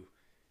few,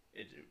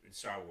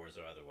 Star Wars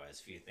or otherwise,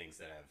 few things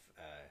that I've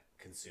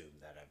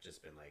consumed that I've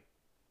just been like,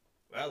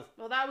 well,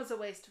 that was a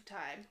waste of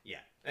time.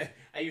 Yeah.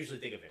 I usually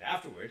think of it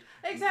afterward.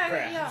 Exactly,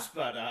 perhaps,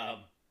 yeah. But,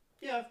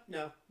 yeah,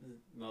 no.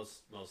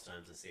 Most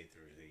times I see it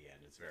through to the end.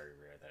 It's very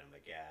rare that I'm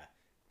like, yeah,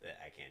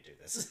 I can't do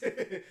this.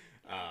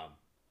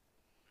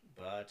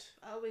 But...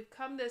 Oh, we've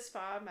come this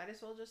far. Might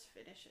as well just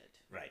finish it.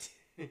 Right.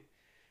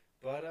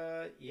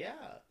 But,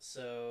 yeah.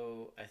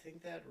 So, I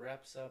think that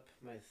wraps up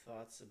my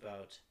thoughts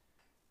about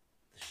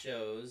the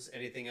shows.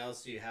 Anything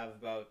else do you have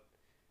about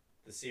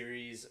the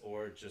series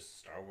or just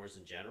Star Wars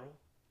in general?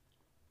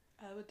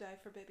 I would die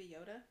for Baby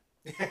Yoda.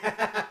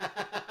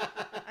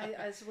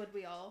 As would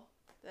we all.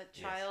 That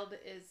child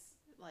is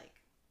like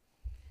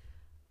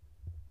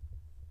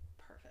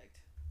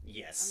perfect.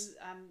 Yes.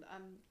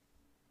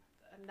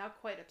 I'm not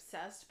quite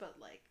obsessed, but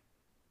like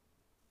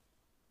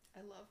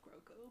I love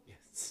Grogu.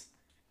 Yes.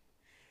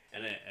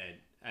 And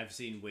I've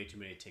seen way too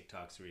many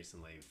TikToks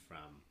recently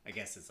from, I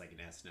guess it's like an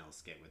SNL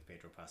skit with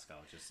Pedro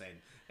Pascal just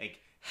saying, like,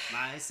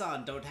 my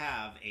son don't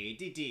have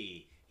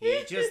ADD.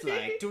 He just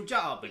like to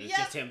jump, and it's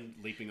just him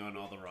leaping on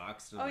all the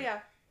rocks. Oh, like, yeah.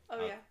 Oh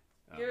yeah.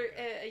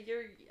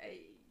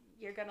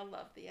 You're gonna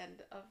love the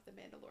end of The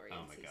Mandalorian.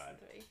 Oh my season God.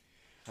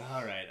 3.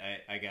 All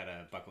right, I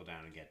gotta buckle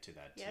down and get to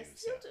that too. Yes,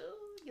 so. you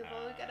do. You've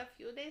only got a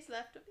few days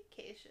left of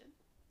vacation.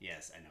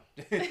 Yes, I know.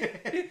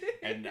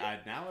 And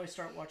now I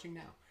start watching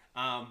now.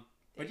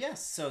 But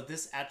yes, so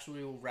this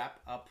actually will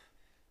wrap up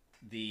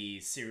the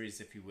series,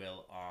 if you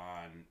will,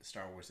 on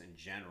Star Wars in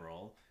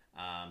general.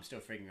 I'm still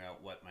figuring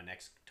out what my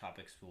next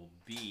topics will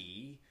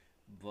be,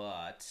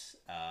 but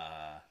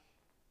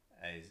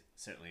I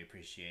certainly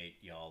appreciate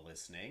y'all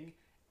listening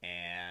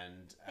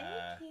and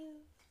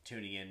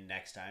tuning in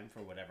next time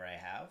for whatever I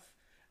have.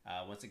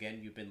 Once again,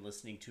 you've been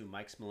listening to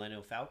Mike's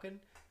Millennial Falcon,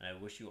 and I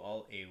wish you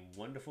all a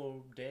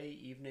wonderful day,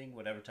 evening,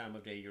 whatever time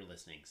of day you're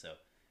listening. So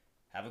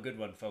have a good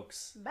one,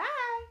 folks. Bye!